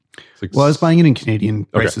 body? I was buying it in Canadian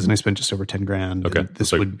prices, and I spent just over $10,000. Okay,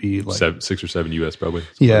 this would be like 6 or 7 US probably.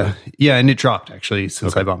 Yeah, and it dropped actually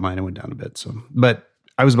since I bought mine. It went down a bit. So, but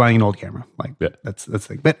I was buying an old camera. That's the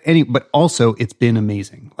thing. But also it's been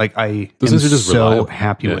amazing. Like I am so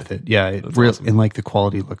happy with it. Yeah, awesome. And like the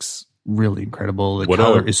quality looks really incredible. The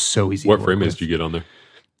color is so easy. What frame rates do you get on there?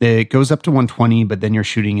 It goes up to 120, but then you're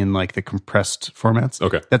shooting in like the compressed formats.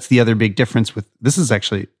 Okay. That's the other big difference with this is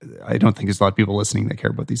actually, I don't think there's a lot of people listening that care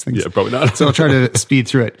about these things. Yeah, probably not. So I'll try to speed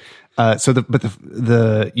through it.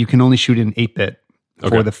 You can only shoot in 8-bit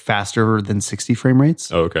for the faster than 60 frame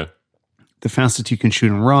rates. Oh, okay. The fastest you can shoot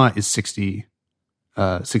in RAW is 64K.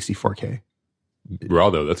 RAW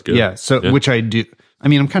though, that's good. Yeah. So which I do. I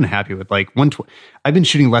mean, I'm kind of happy with like 120. I've been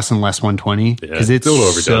shooting less and less 120 because it's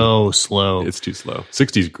so slow. It's too slow.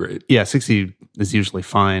 60 is great. Yeah, 60 is usually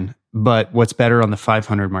fine. But what's better on the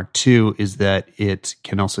 500 Mark II is that it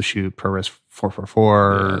can also shoot ProRes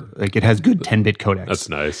 444. Like it has good 10-bit codecs. That's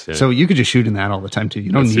nice. Yeah. So you could just shoot in that all the time too.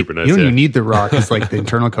 You don't need super nice, you don't even need the RAW because like the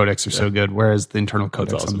internal codecs are so good, whereas the internal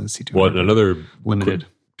codecs on the C200 well, another limited.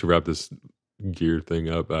 To wrap this gear thing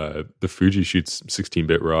up, the Fuji shoots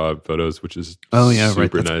 16-bit RAW photos, which is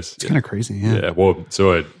super nice. It's kind of crazy. Yeah. Well,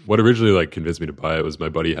 so what originally like convinced me to buy it was my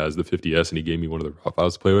buddy has the 50S and he gave me one of the RAW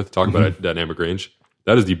files to play with. Talk about a dynamic range.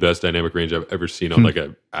 That is the best dynamic range I've ever seen on like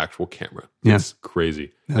an actual camera. Yeah. It's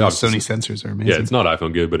crazy. The Sony sensors are amazing. Yeah, it's not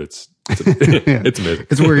iPhone good, but it's it's amazing.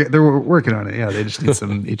 They're working on it. Yeah, they just need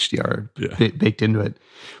some HDR baked into it.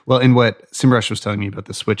 Well, and what Simrush was telling me about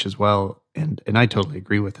the Switch as well, and I totally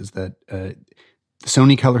agree with, is that the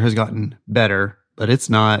Sony color has gotten better, but it's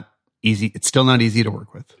not easy. It's still not easy to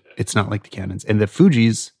work with. It's not like the Canons. And the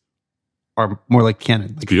Fujis are more like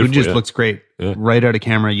Canon. Like Fuji looks great right out of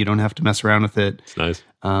camera. You don't have to mess around with it. It's nice.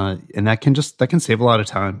 And that can save a lot of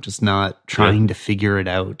time, just not trying to figure it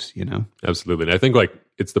out, you know? Absolutely. And I think like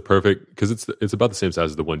it's the perfect, because it's about the same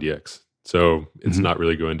size as the 1DX. So it's not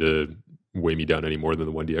really going to weigh me down any more than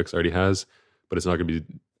the 1DX already has, but it's not going to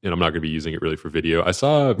be, and I'm not going to be using it really for video. I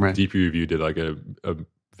saw DP Review did like a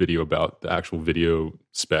video about the actual video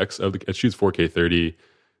specs of it shoots 4K 30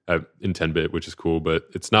 in 10-bit, which is cool, but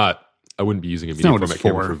it's not, I wouldn't be using a medium format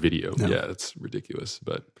camera for video. No. Yeah, it's ridiculous.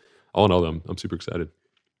 But all in all, I'm super excited.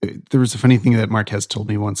 There was a funny thing that Marquez told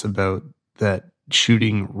me once about that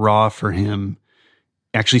shooting RAW for him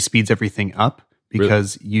actually speeds everything up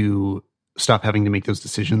because you stop having to make those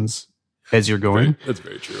decisions as you're going. That's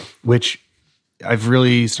very true. Which I've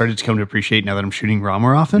really started to come to appreciate now that I'm shooting RAW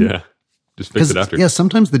more often. Yeah. Just fix it after. Yeah,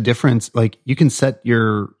 sometimes the difference, like you can set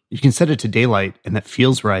it to daylight and that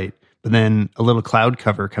feels right. But then a little cloud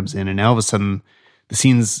cover comes in, and now all of a sudden the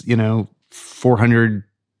scene's 400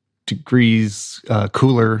 degrees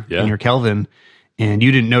cooler in your Kelvin, and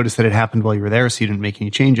you didn't notice that it happened while you were there, so you didn't make any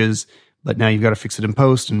changes. But now you've got to fix it in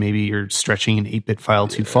post, and maybe you're stretching an 8-bit file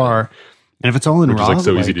too far. And if it's all in RAW, it's like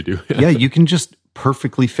so easy to do. You can just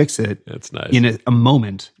perfectly fix it. That's nice. In a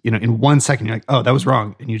moment, in 1 second, you're like, oh, that was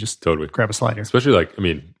wrong, and you just grab a slider. Especially like, I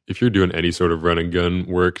mean, if you're doing any sort of run and gun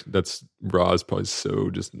work, that's RAW is probably so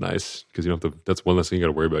just nice because you don't have to. That's one less thing you got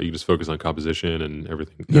to worry about. You can just focus on composition and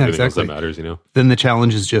everything. Everything else that matters. Then the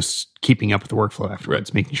challenge is just keeping up with the workflow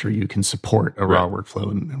afterwards, making sure you can support a RAW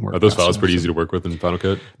workflow and work. Are those files pretty easy to work with in Final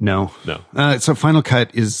Cut? No. So Final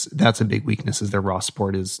Cut that's a big weakness. Is their RAW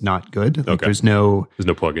support is not good. Like there's no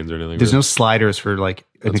plugins or anything. There's no sliders for like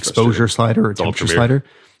an exposure slider or temperature slider.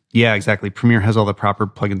 Yeah, exactly. Premiere has all the proper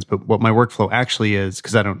plugins, but what my workflow actually is,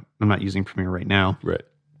 because I'm not using Premiere right now,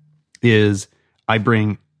 is I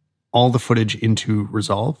bring all the footage into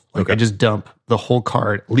Resolve. Like I just dump the whole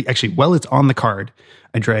card. Actually, while it's on the card,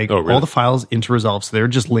 I drag all the files into Resolve, so they're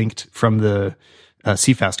just linked from the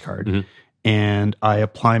CFast card, and I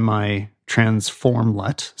apply my transform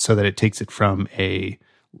LUT so that it takes it from a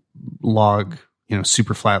log,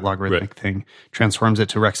 super flat logarithmic thing, transforms it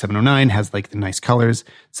to Rec 709, has like the nice colors.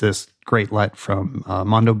 It's this great LUT from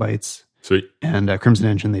Mondo Bytes. Sweet. And Crimson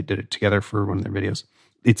Engine, they did it together for one of their videos.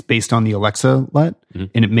 It's based on the Alexa LUT, and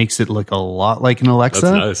it makes it look a lot like an Alexa.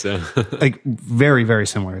 That's nice, yeah. Like very, very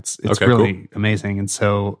similar. It's really amazing. And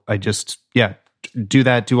so I just, do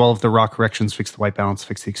that, do all of the raw corrections, fix the white balance,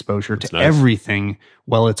 fix the exposure to everything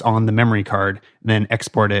while it's on the memory card, then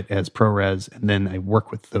export it as ProRes, and then I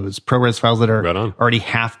work with those ProRes files that are already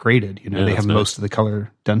half graded. They have most of the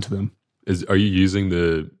color done to them. Are you using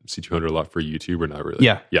the C200 a lot for YouTube or not really?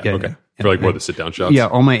 Yeah. Okay. For like more the sit down shots? Yeah,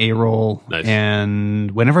 all my A-roll. Nice.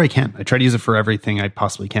 And whenever I can. I try to use it for everything I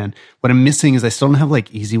possibly can. What I'm missing is I still don't have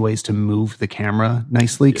like easy ways to move the camera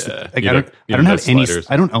nicely. Yeah. Like, I don't have any,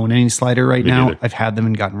 I don't own any slider right now. Neither. I've had them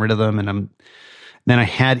and gotten rid of them, and then I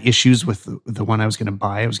had issues with the one I was going to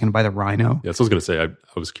buy. I was going to buy the Rhino. Yeah, that's what I was going to say.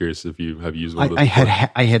 I was curious if you have used one of those.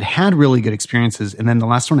 I had really good experiences, and then the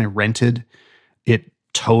last one I rented, it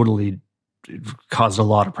totally caused a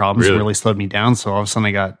lot of problems. Really? It really slowed me down. So all of a sudden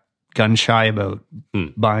I got gun shy about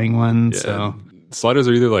buying one. Yeah. So sliders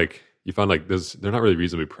are either like, you find like they're not really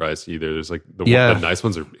reasonably priced either. There's like the nice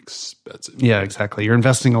ones are expensive. Yeah, exactly. You're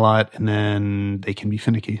investing a lot, and then they can be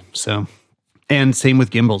finicky. So, and same with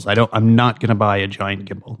gimbals. I'm not going to buy a giant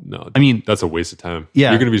gimbal. No, I mean, that's a waste of time. Yeah.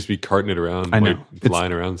 You're going to be carting it around. I know.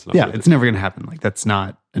 Flying around. It's never going to happen. Like that's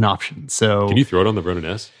not an option. So can you throw it on the Ronin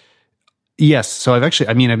S? Yes. So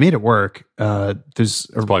I made it work. It's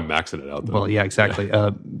probably maxing it out though. Well, yeah, exactly. Yeah.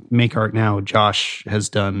 Make Art Now, Josh has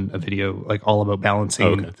done a video like all about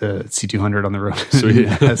balancing the C200 on the road. Sweet.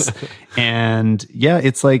 Yes. And yeah,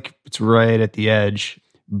 it's right at the edge,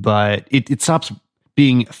 but it stops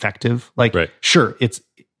being effective. Like, sure, it's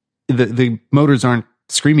the motors aren't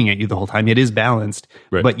screaming at you the whole time. It is balanced,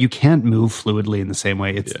 but you can't move fluidly in the same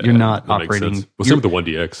way. You're not operating. Well, same with the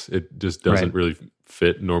 1DX. It just doesn't really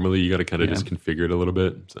fit normally. You got to kind of just configure it a little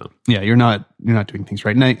bit. So yeah, you're not doing things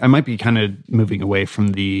right. And I might be kind of moving away from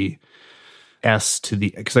the S to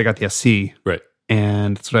because I got the SC, right?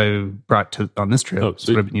 And that's what I brought on this trip. That's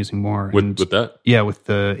what I've been using more. With that, yeah, with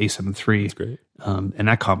the A7 III. That's great. And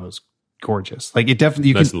that combo's gorgeous. Like it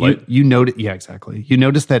definitely you notice. Yeah, exactly. You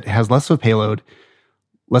notice that it has less of a payload,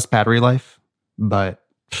 less battery life, but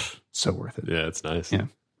so worth it. Yeah, it's nice. Yeah.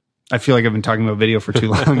 I feel like I've been talking about video for too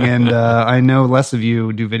long, and I know less of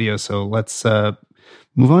you do video, so let's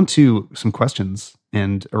move on to some questions.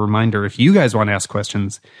 And a reminder, if you guys want to ask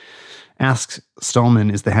questions, Ask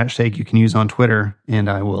Stallman is the hashtag you can use on Twitter, and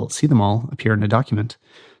I will see them all appear in a document.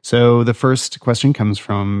 So the first question comes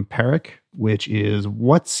from Parik, which is,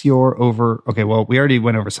 okay, well, we already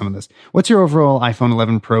went over some of this. What's your overall iPhone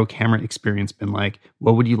 11 Pro camera experience been like?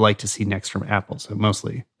 What would you like to see next from Apple? So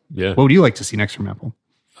mostly. Yeah. What would you like to see next from Apple?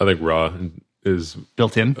 I think RAW is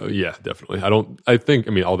built in. Yeah, definitely. I think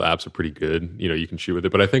all the apps are pretty good. You can shoot with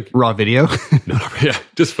it, but I think RAW video.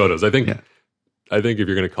 Just photos. I think if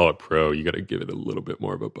you're going to call it Pro, you got to give it a little bit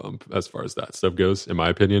more of a bump as far as that stuff goes, in my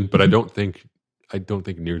opinion. But I don't think there'd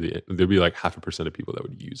be like 0.5% of people that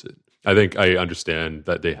would use it. I think I understand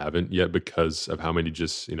that they haven't yet because of how many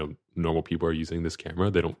just normal people are using this camera.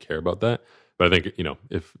 They don't care about that. But I think,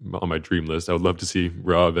 if on my dream list, I would love to see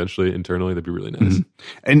RAW eventually internally. That'd be really nice.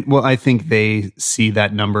 Mm-hmm. And well, I think they see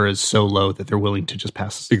that number as so low that they're willing to just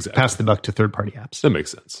pass the buck to third-party apps. That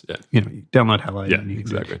makes sense. Yeah. You download Highlight. Yeah,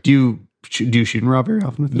 exactly. Do you shoot in RAW very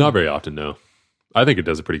often with it? Not very often, no. I think it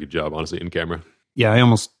does a pretty good job, honestly, in camera. Yeah, I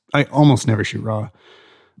almost never shoot RAW.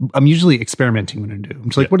 I'm usually experimenting when I do. I'm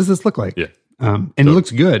just like, what does this look like? Yeah. And it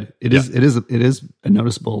looks good. It is a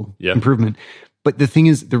noticeable improvement. But the thing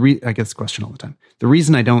is, I get this question all the time. The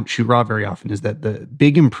reason I don't shoot RAW very often is that the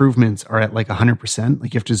big improvements are at like 100%.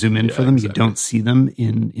 Like you have to zoom in for them. Exactly. You don't see them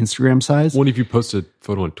in Instagram size. Well, if you post a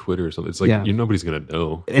photo on Twitter or something, it's like nobody's going to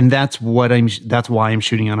know. And that's why I'm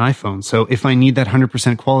shooting on iPhone. So if I need that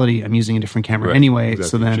 100% quality, I'm using a different camera anyway. Exactly.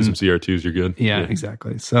 So then shoot some CR2s, you're good. Yeah,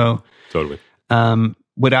 exactly. So totally. I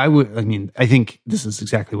think this is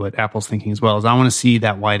exactly what Apple's thinking as well. Is I want to see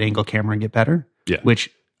that wide angle camera get better. Yeah. Which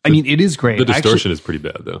it is great. The distortion is pretty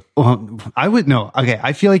bad, though. Well, I would know. Okay,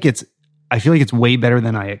 I feel like it's way better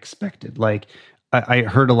than I expected. Like I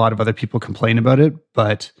heard a lot of other people complain about it,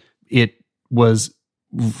 but it was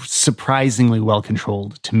surprisingly well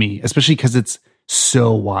controlled to me, especially because it's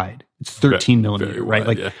so wide. It's 13 millimeter, right?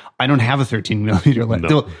 Wide, like I don't have a 13 millimeter lens.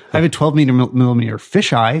 No. I have a 12 millimeter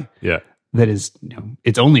fisheye. Yeah, that is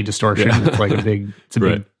it's only distortion. Yeah. It's like a big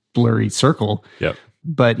blurry circle. Yeah.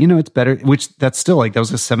 But it's better, which that's still like, that was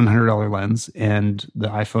a $700 lens, and the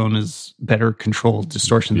iPhone is better controlled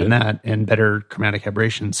distortion than that, and better chromatic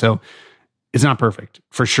aberration. So it's not perfect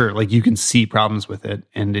for sure. Like you can see problems with it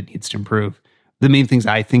and it needs to improve. The main things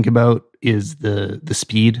I think about is the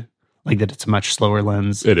speed, like that it's a much slower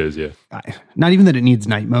lens. It is, yeah. Not even that it needs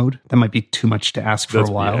night mode. That might be too much to ask for a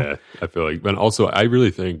while. Yeah, I feel like, but also I really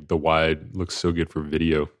think the wide looks so good for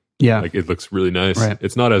video. Yeah. Like it looks really nice. Right.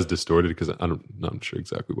 It's not as distorted because I'm not sure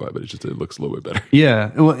exactly why, but it looks a little bit better.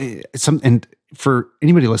 Yeah. Well, and for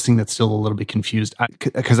anybody listening that's still a little bit confused,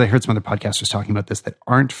 because I heard some other podcasters talking about this that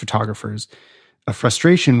aren't photographers, a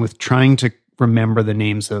frustration with trying to remember the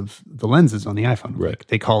names of the lenses on the iPhone. Right. Like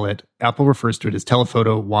they call it, Apple refers to it as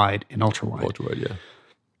telephoto, wide, and ultra wide. Ultra wide, yeah.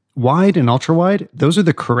 Wide and ultra wide, those are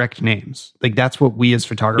the correct names. Like that's what we as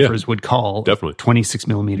photographers would call definitely 26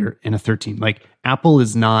 millimeter and a 13. Like Apple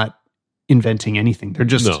is not inventing anything. They're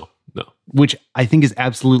just no, which I think is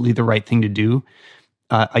absolutely the right thing to do.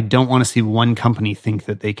 I don't want to see one company think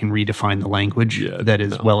that they can redefine the language that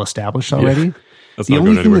is well established already. Yeah. That's the not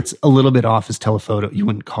only going thing anywhere. that's a little bit off is telephoto. You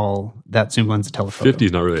wouldn't call that zoom lens a telephoto. 50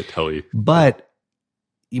 is not really a tele, but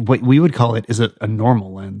what we would call it is a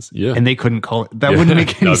normal lens. Yeah. And they couldn't call it. That wouldn't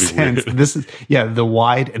make any sense. This is, the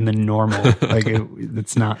wide and the normal. Like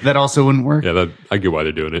it's not, that also wouldn't work. Yeah, I get why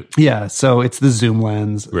they're doing it. Yeah. So it's the zoom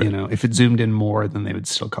lens. Right. If it zoomed in more, then they would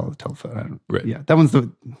still call it a telephoto. Right. Yeah. That one's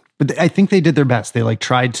but I think they did their best. They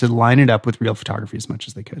tried to line it up with real photography as much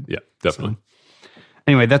as they could. Yeah, definitely. So,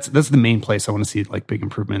 anyway, that's the main place I want to see big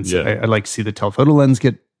improvements. Yeah. I'd like to see the telephoto lens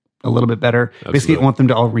get a little bit better. Absolutely. Basically, I want them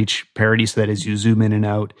to all reach parity so that as you zoom in and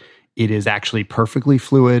out, it is actually perfectly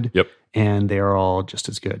fluid. Yep. And they are all just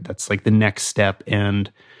as good. That's like the next step.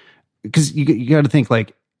 And because you got to think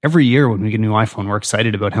like every year when we get a new iPhone, we're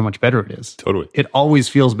excited about how much better it is. Totally. It always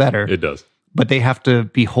feels better. It does. But they have to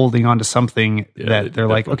be holding on to something that they're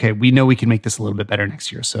like, okay, we know we can make this a little bit better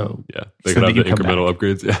next year. So they can have the incremental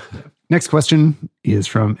upgrades. Yeah. Next question is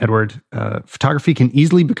from Edward. Photography can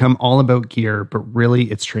easily become all about gear, but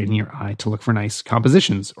really it's training your eye to look for nice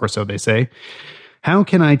compositions, or so they say. How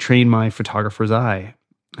can I train my photographer's eye?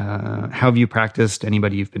 How have you practiced?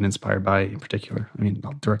 Anybody you've been inspired by in particular? I mean,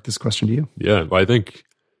 I'll direct this question to you. Yeah, well, I think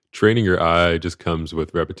training your eye just comes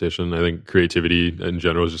with repetition. I think creativity in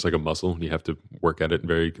general is just like a muscle. You have to work at it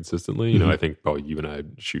very consistently. You know, I think probably you and I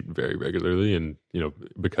shoot very regularly, and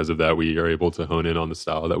because of that, we are able to hone in on the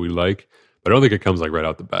style that we like. But I don't think it comes like right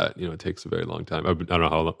out the bat. It takes a very long time. I don't know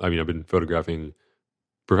how long. I mean, I've been photographing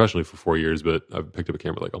professionally for 4 years, but I've picked up a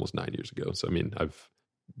camera like almost 9 years ago. So I mean, I've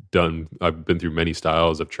been through many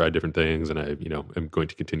styles. I've tried different things, and I am going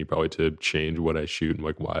to continue probably to change what I shoot and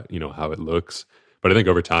like why how it looks. But I think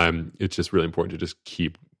over time, it's just really important to just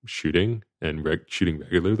keep shooting and shooting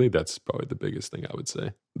regularly. That's probably the biggest thing I would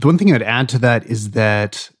say. The one thing I'd add to that is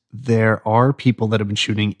that there are people that have been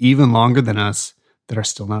shooting even longer than us that are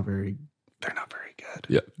still not very good.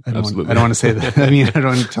 Yeah, I don't absolutely. I don't want to say that. I mean, I don't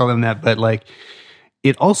want to tell them that, but like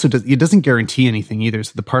it doesn't guarantee anything either.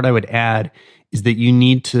 So the part I would add is that you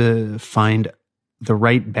need to find the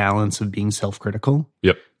right balance of being self-critical.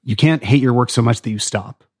 Yep. You can't hate your work so much that you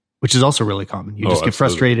stop, which is also really common. You just get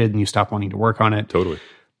frustrated and you stop wanting to work on it. Totally.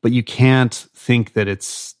 But you can't think that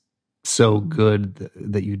it's so good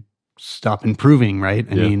that you stop improving, right?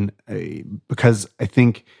 I mean, because I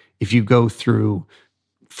think if you go through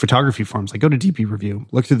photography forums, like go to DP Review,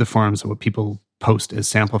 look through the forums of what people post as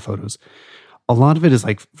sample photos. A lot of it is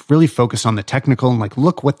like really focused on the technical and like,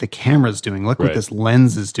 look what the camera's doing. Look what this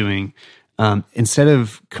lens is doing. Instead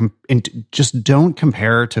of, and just don't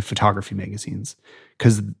compare to photography magazines,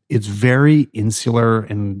 because it's very insular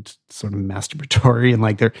and sort of masturbatory, and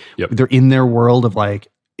like they're in their world of like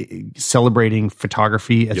celebrating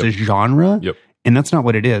photography as a genre, and that's not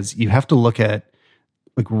what it is. You have to look at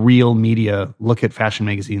like real media, look at fashion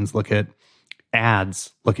magazines, look at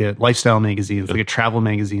ads, look at lifestyle magazines, look at travel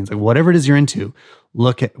magazines, like whatever it is you're into.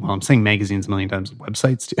 Look at, well, I'm saying magazines a million times,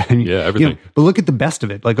 websites too. I mean, everything. But look at the best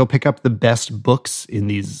of it. Like go pick up the best books in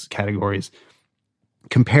these categories.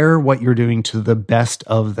 Compare what you're doing to the best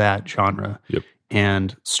of that genre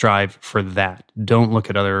and strive for that. Don't look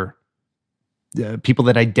at other people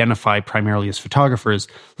that identify primarily as photographers.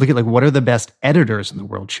 Look at like, what are the best editors in the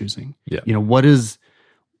world choosing? What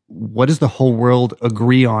does the whole world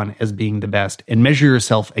agree on as being the best, and measure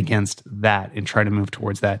yourself against that and try to move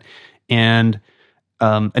towards that. And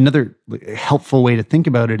another helpful way to think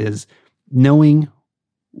about it is knowing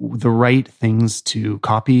the right things to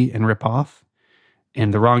copy and rip off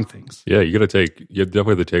and the wrong things. Yeah, you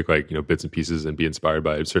definitely have to take like, bits and pieces and be inspired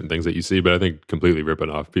by certain things that you see. But I think completely ripping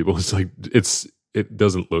off people is like, it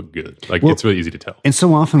doesn't look good. Like it's really easy to tell. And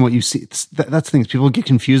so often what you see, that's things people get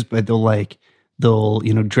confused by. They'll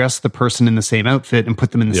dress the person in the same outfit and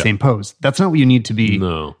put them in the same pose. That's not what you need to be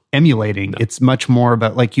emulating. No. It's much more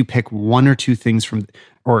about like you pick one or two things from,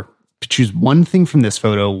 or choose one thing from this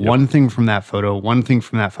photo, one thing from that photo, one thing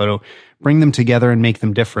from that photo, bring them together and make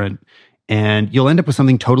them different. And you'll end up with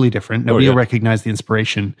something totally different. Nobody will recognize the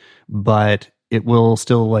inspiration, but it will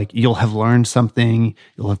still like, you'll have learned something,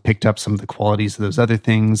 you'll have picked up some of the qualities of those other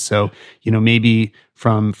things. So, maybe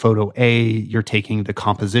from photo A, you're taking the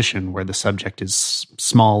composition where the subject is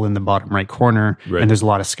small in the bottom right corner and there's a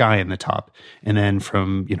lot of sky in the top. And then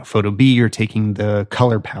from, photo B, you're taking the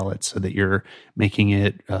color palette so that you're making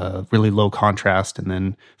it really low contrast. And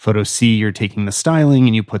then photo C, you're taking the styling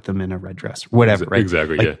and you put them in a red dress, whatever, right?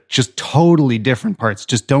 Exactly, like, just totally different parts.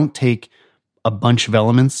 Just don't take a bunch of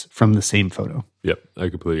elements from the same photo. Yep, I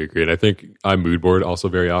completely agree. And I think I mood board also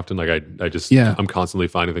very often. Like I'm constantly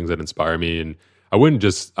finding things that inspire me. And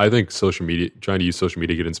I think social media, trying to use social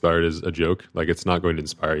media to get inspired is a joke. Like it's not going to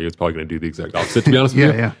inspire you. It's probably going to do the exact opposite, to be honest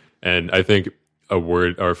with you. Yeah. And I think a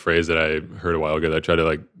word or a phrase that I heard a while ago that I try to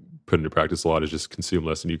like put into practice a lot is just consume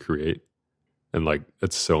less than you create. And like,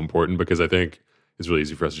 that's so important because I think it's really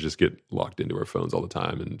easy for us to just get locked into our phones all the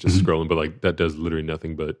time and just scrolling. But like that does literally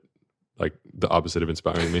nothing but like the opposite of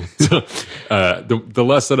inspiring me. So the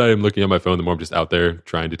less that I am looking at my phone, the more I'm just out there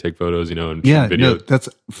trying to take photos, and video. No, that's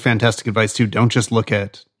fantastic advice too. Don't just look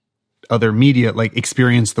at other media, like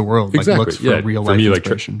experience the world. Exactly. Like look for real life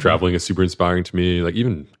inspiration. Like traveling is super inspiring to me. Like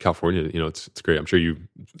even California, it's great. I'm sure you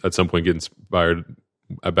at some point get inspired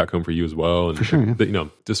back home for you as well. And For sure, yeah. you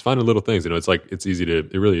know, just finding little things. You know, it's like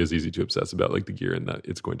it really is easy to obsess about like the gear and that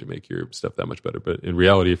it's going to make your stuff that much better. But in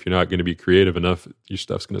reality, if you're not going to be creative enough, your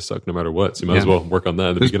stuff's going to suck no matter what. So you might as well work on that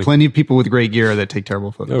in the There's beginning. plenty of people with great gear that take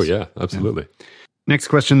terrible photos. Oh yeah, absolutely. Yeah. Next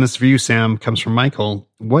question, this is for you, Sam, comes from Michael.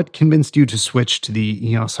 What convinced you to switch to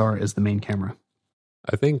the EOS R as the main camera?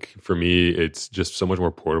 I think for me, it's just so much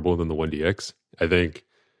more portable than the 1DX. I think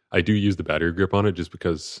I do use the battery grip on it just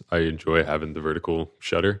because I enjoy having the vertical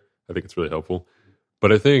shutter. I think it's really helpful.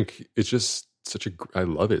 But I think it's just I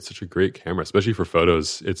love it. It's such a great camera, especially for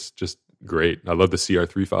photos. It's just great. I love the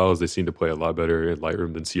CR3 files. They seem to play a lot better in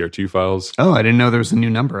Lightroom than CR2 files. Oh, I didn't know there was a new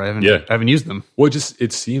number. I haven't used them. Well,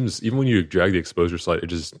 it seems, even when you drag the exposure slide, it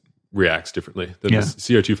just reacts differently. The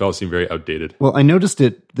CR2 files seem very outdated. Well, I noticed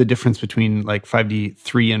the difference between like 5D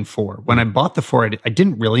 3 and 4. When I bought the 4, I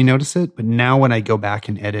didn't really notice it, but now when I go back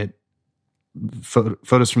and edit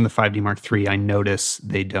photos from the 5D Mark III, I notice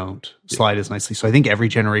they don't slide as nicely. So I think every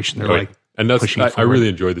generation they're and that's I really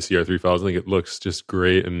enjoy the CR3 files. I think it looks just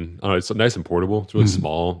great, and I don't know, it's nice and portable. It's really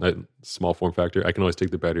small form factor. I can always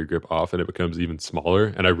take the battery grip off, and it becomes even smaller.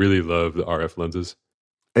 And I really love the RF lenses.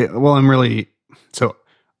 Well,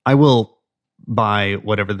 I will buy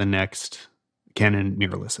whatever the next Canon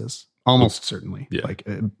mirrorless is. Almost certainly. Yeah. Like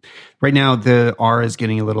right now, the R is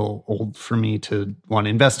getting a little old for me to want to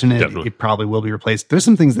invest in it. Definitely. It probably will be replaced. There's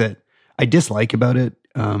some things that I dislike about it.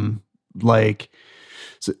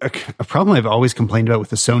 So a problem I've always complained about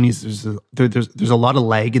with the Sonys, there's a lot of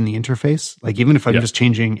lag in the interface. Like even if I'm just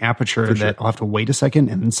changing aperture, I'll have to wait a second.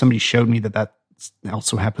 And then somebody showed me that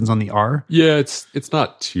also happens on the R. Yeah, it's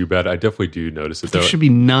not too bad. I definitely do notice it. There should be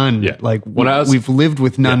none. Yeah. Like we've lived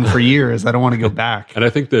with none for years. I don't want to go back. And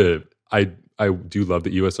I think I do love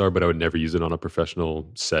the EOS R, but I would never use it on a professional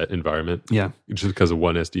set environment. Yeah. Just because of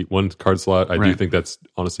one card slot. I do think that's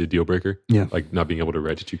honestly a deal breaker. Yeah. Like not being able to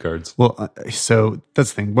write to 2 cards. Well, so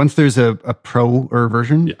that's the thing. Once there's a Pro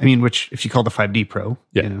version, I mean, which if you call the 5D Pro,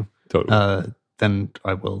 totally. Then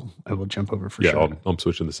I will jump over for sure. Yeah, I'm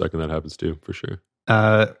switching the second that happens too, for sure.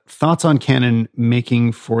 Thoughts on Canon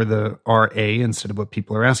making for the RA instead of what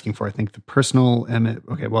people are asking for? I think the personal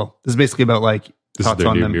okay, well, this is basically about like thoughts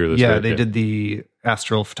on them. Mirrorless, yeah, right? They did the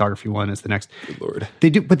astral photography one is the next. Good Lord. They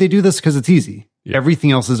do this because it's easy. Yeah.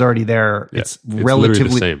 Everything else is already there. Yeah. It's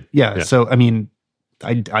relatively the same. Yeah. So I mean,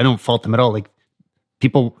 I don't fault them at all. Like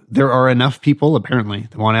there are enough people apparently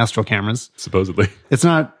that want astral cameras. Supposedly, it's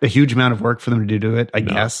not a huge amount of work for them to do it. I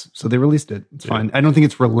guess so. They released it. It's fine. I don't think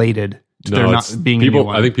it's related to there not being people. A new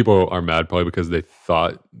one. I think people are mad probably because they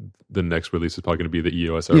thought the next release is probably going to be the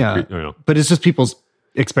EOS. But it's just people's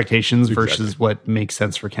expectations versus what makes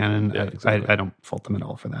sense for Canon. Yeah, exactly. I don't fault them at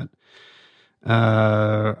all for that.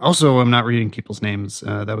 Also, I'm not reading people's names.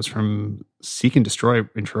 That was from Seek and Destroy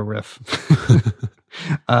intro riff.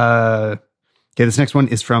 Okay, this next one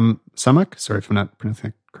is from Samak. Sorry if I'm not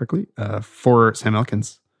pronouncing that correctly. For Sam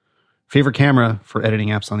Elkins. Favorite camera for editing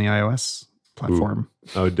apps on the iOS platform?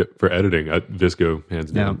 For editing, Visco,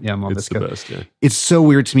 hands down. Yeah, I'm on it's Visco. The best, yeah. It's so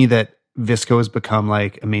weird to me that Visco has become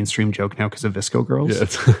like a mainstream joke now because of Visco girls.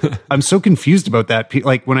 Yeah, I'm so confused about that.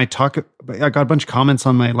 Like when I got a bunch of comments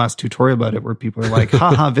on my last tutorial about it where people are like,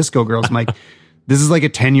 haha, Visco girls. I'm like, this is like a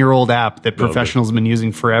 10-year-old app that professionals have been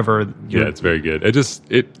using forever. Yeah, it's very good.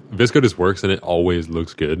 Visco just works and it always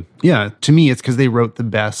looks good. Yeah, to me, it's because they wrote the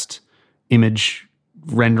best image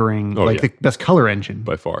rendering, the best color engine.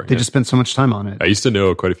 By far. They just spent so much time on it. I used to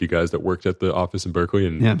know quite a few guys that worked at the office in Berkeley,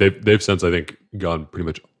 and they've since, I think, gone pretty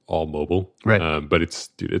much all mobile. Right. But it's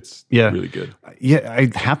really good. Yeah,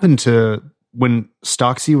 I happened to... when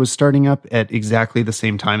Stocksy was starting up at exactly the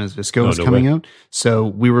same time as Visco was coming out. So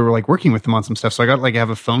we were like working with them on some stuff. So I got like have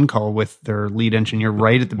a phone call with their lead engineer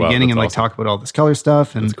right at the beginning and like talk about all this color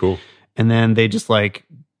stuff. And that's cool. And then they just like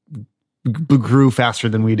grew faster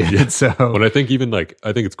than we did. Yeah. So when I think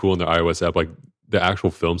it's cool in the iOS app, like the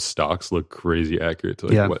actual film stocks look crazy accurate to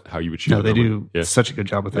like how you would shoot. No, they do such a good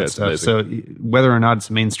job with that stuff. Amazing. So whether or not it's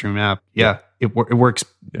a mainstream app, it works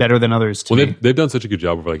better than others. They've done such a good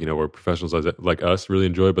job of like, where professionals like us really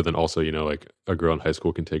enjoy, but then also, like a girl in high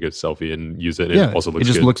school can take a selfie and use it. And it also looks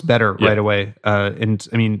good. It just looks better right away. And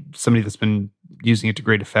I mean, somebody that's been using it to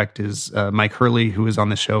great effect is Mike Hurley, who is on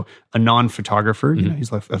this show, a non-photographer. Mm-hmm.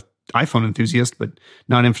 He's like an iPhone enthusiast, but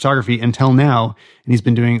not in photography until now. And he's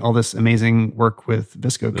been doing all this amazing work with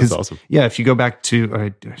Visco. That's awesome. Yeah, if you go back to,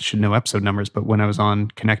 I should know episode numbers, but when I was on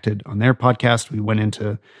Connected on their podcast, we went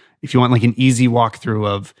into, if you want like an easy walkthrough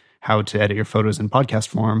of how to edit your photos in podcast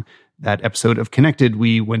form, that episode of Connected,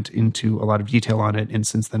 we went into a lot of detail on it. And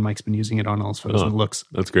since then, Mike's been using it on all his photos and it looks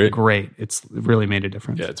that's great. It's really made a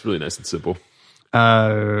difference. Yeah, it's really nice and simple.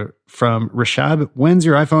 From Rashab, when's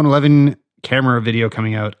your iPhone 11 camera video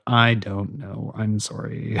coming out? I don't know. I'm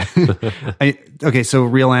sorry. Okay, so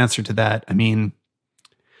real answer to that. I mean,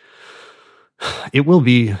 it will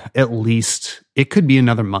be at least, it could be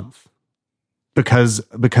another month because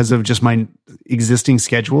of just my existing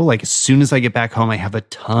schedule. Like as soon as I get back home, I have a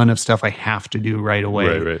ton of stuff I have to do right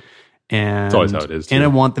away. Right. And it's always how it is too. And I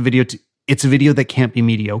want the video it's a video that can't be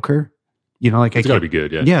mediocre. Like it's got to be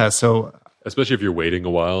good. Yeah. Yeah. So especially if you're waiting a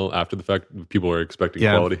while after the fact, people are expecting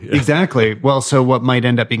quality. Yeah. Exactly. Well, so what might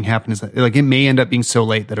end up being happen is that, like, it may end up being so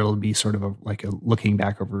late that it'll be sort of a looking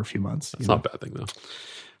back over a few months. That's not a bad thing though.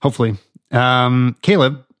 Hopefully.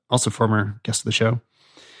 Caleb, also former guest of the show.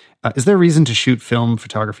 Is there a reason to shoot film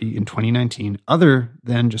photography in 2019 other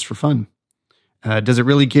than just for fun? Does it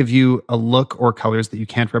really give you a look or colors that you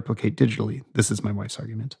can't replicate digitally? This is my wife's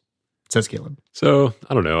argument. Says Caleb. So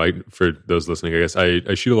I don't know. For those listening, I guess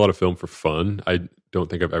I shoot a lot of film for fun. I don't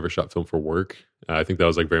think I've ever shot film for work. I think that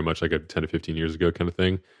was like very much like a 10 to 15 years ago kind of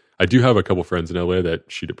thing. I do have a couple friends in LA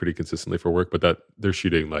that shoot it pretty consistently for work, but that they're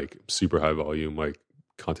shooting like super high volume, like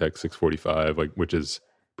Contax 645, like which is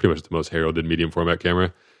pretty much the most heralded medium format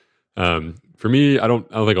camera. For me, I don't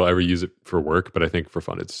think I'll ever use it for work, but I think for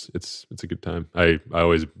fun, it's a good time. I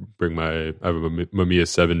always bring I have a Mamiya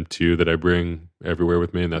 7 II that I bring everywhere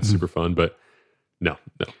with me, and that's super fun. But no,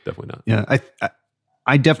 definitely not. Yeah,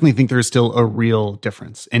 I definitely think there's still a real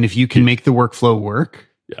difference, and if you can make the workflow work,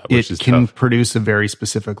 it can produce a very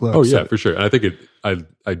specific look. Oh yeah, for sure. And I think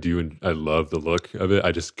I do, and I love the look of it.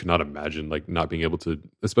 I just cannot imagine like not being able to,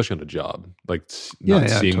 especially on a job, like not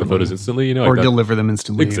seeing the photos instantly, or like deliver them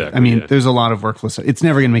instantly. Exactly. I mean, there's a lot of workflow stuff. It's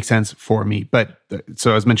never going to make sense for me. But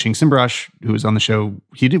so I was mentioning Simbarash, who was on the show.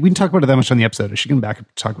 We didn't talk about it that much on the episode. I should come back and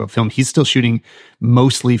talk about film. He's still shooting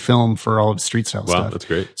mostly film for all of his street style stuff. Wow, that's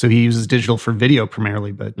great. So he uses digital for video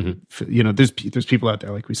primarily, but there's people out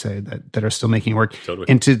there, like we say, that are still making it work. Totally.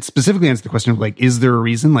 And to specifically answer the question of like, is there a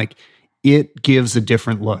reason? Like, it gives a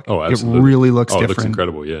different look. Oh, absolutely. It really looks different. It looks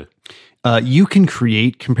incredible, yeah. You can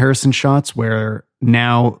create comparison shots where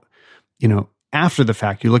now, after the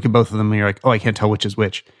fact, you look at both of them and you're like, oh, I can't tell which is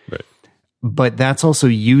which. Right. But that's also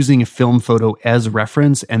using a film photo as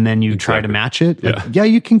reference, and then you try to match it. Yeah,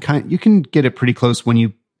 you can get it pretty close when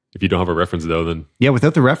you. If you don't have a reference though, then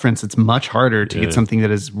without the reference, it's much harder to get something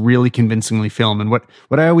that is really convincingly film. And what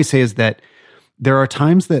I always say is that there are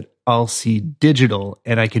times that I'll see digital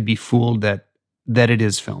and I could be fooled that it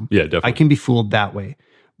is film. Yeah, definitely. I can be fooled that way.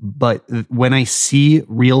 But when I see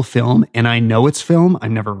real film and I know it's film,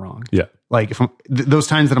 I'm never wrong. Yeah. Like if those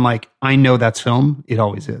times that I'm like, I know that's film, it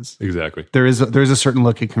always is. Exactly. There's a certain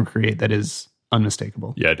look it can create that is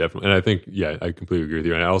unmistakable. Yeah, definitely. And I think, I completely agree with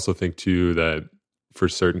you. And I also think too that for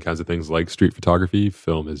certain kinds of things like street photography,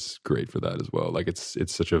 film is great for that as well. Like it's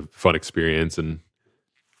such a fun experience. And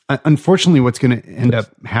unfortunately, what's going to end up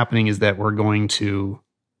happening is that we're going to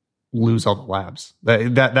lose all the labs.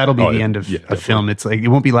 That'll be the end of film. It's like, it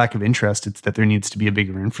won't be lack of interest. It's that there needs to be a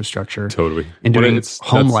bigger infrastructure. Totally. And doing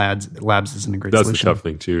home labs isn't a great solution. That's the tough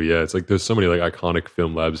thing too. Yeah. It's like, there's so many like iconic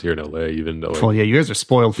film labs here in LA, even though well, you guys are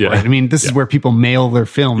spoiled for it. I mean, this is where people mail their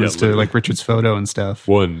films to like Richard's Photo and stuff.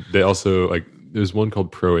 They also like, there's one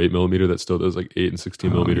called Pro 8mm that still does like 8 and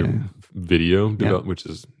 16mm video which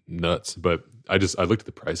is nuts. But I looked at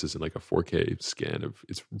the prices in like a 4K scan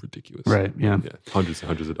it's ridiculous. Right. Yeah. Hundreds and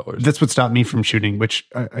hundreds of dollars. That's what stopped me from shooting, which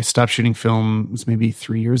I stopped shooting film was maybe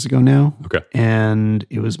 3 years ago now. Okay. And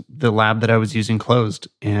it was the lab that I was using closed,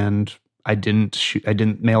 and I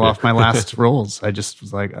didn't mail off my last rolls. I just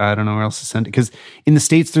was like, I don't know where else to send it. Because in the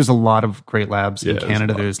States, there's a lot of great labs. In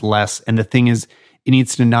Canada, there's less. And the thing is, it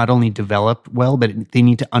needs to not only develop well, but they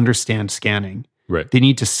need to understand scanning. Right. They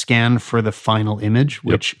need to scan for the final image,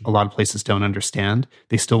 which a lot of places don't understand.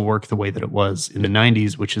 They still work the way that it was in the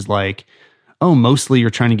 90s, which is like, oh, mostly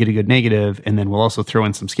you're trying to get a good negative, and then we'll also throw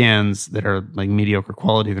in some scans that are like mediocre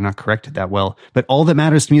quality. They're not corrected that well. But all that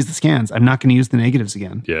matters to me is the scans. I'm not going to use the negatives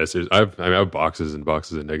again. Yeah, I have boxes and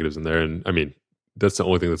boxes of negatives in there. And I mean, that's the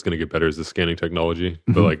only thing that's going to get better is the scanning technology.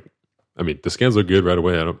 Mm-hmm. But like, I mean, the scans look good right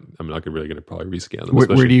away. I'm not really going to probably rescan them.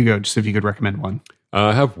 Where do you go? Just if you could recommend one.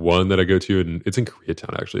 I have one that I go to, and it's in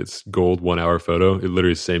Koreatown, actually. It's gold 1 hour photo. It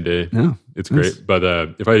literally is same day. Oh, it's great. But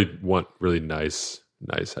if I want really nice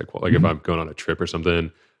high quality, like if I'm going on a trip or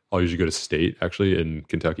something, I'll usually go to State, actually, in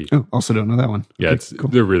Kentucky. Oh, also don't know that one. Yeah, okay, cool.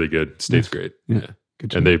 They're really good. State's great. Yeah.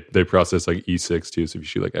 Good and they process like E6 too. So if you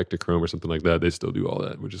shoot like Ektachrome or something like that, they still do all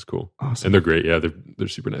that, which is cool. Awesome. And they're great. Yeah, they're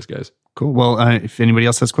super nice guys. Cool. Well, if anybody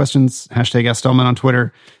else has questions, #AskStallman on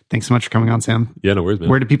Twitter. Thanks so much for coming on, Sam. Yeah, no worries, man.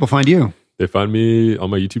 Where do people find you? They find me on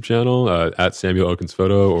my YouTube channel at Samuel Elkins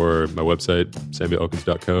Photo, or my website,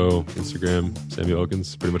 samuelelkins.co, Instagram, Samuel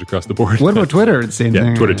Elkins, pretty much across the board. What about Twitter? It's the same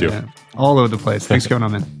thing. Twitter too. All over the place. Thanks for coming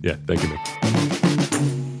on, man. Yeah, thank you, man.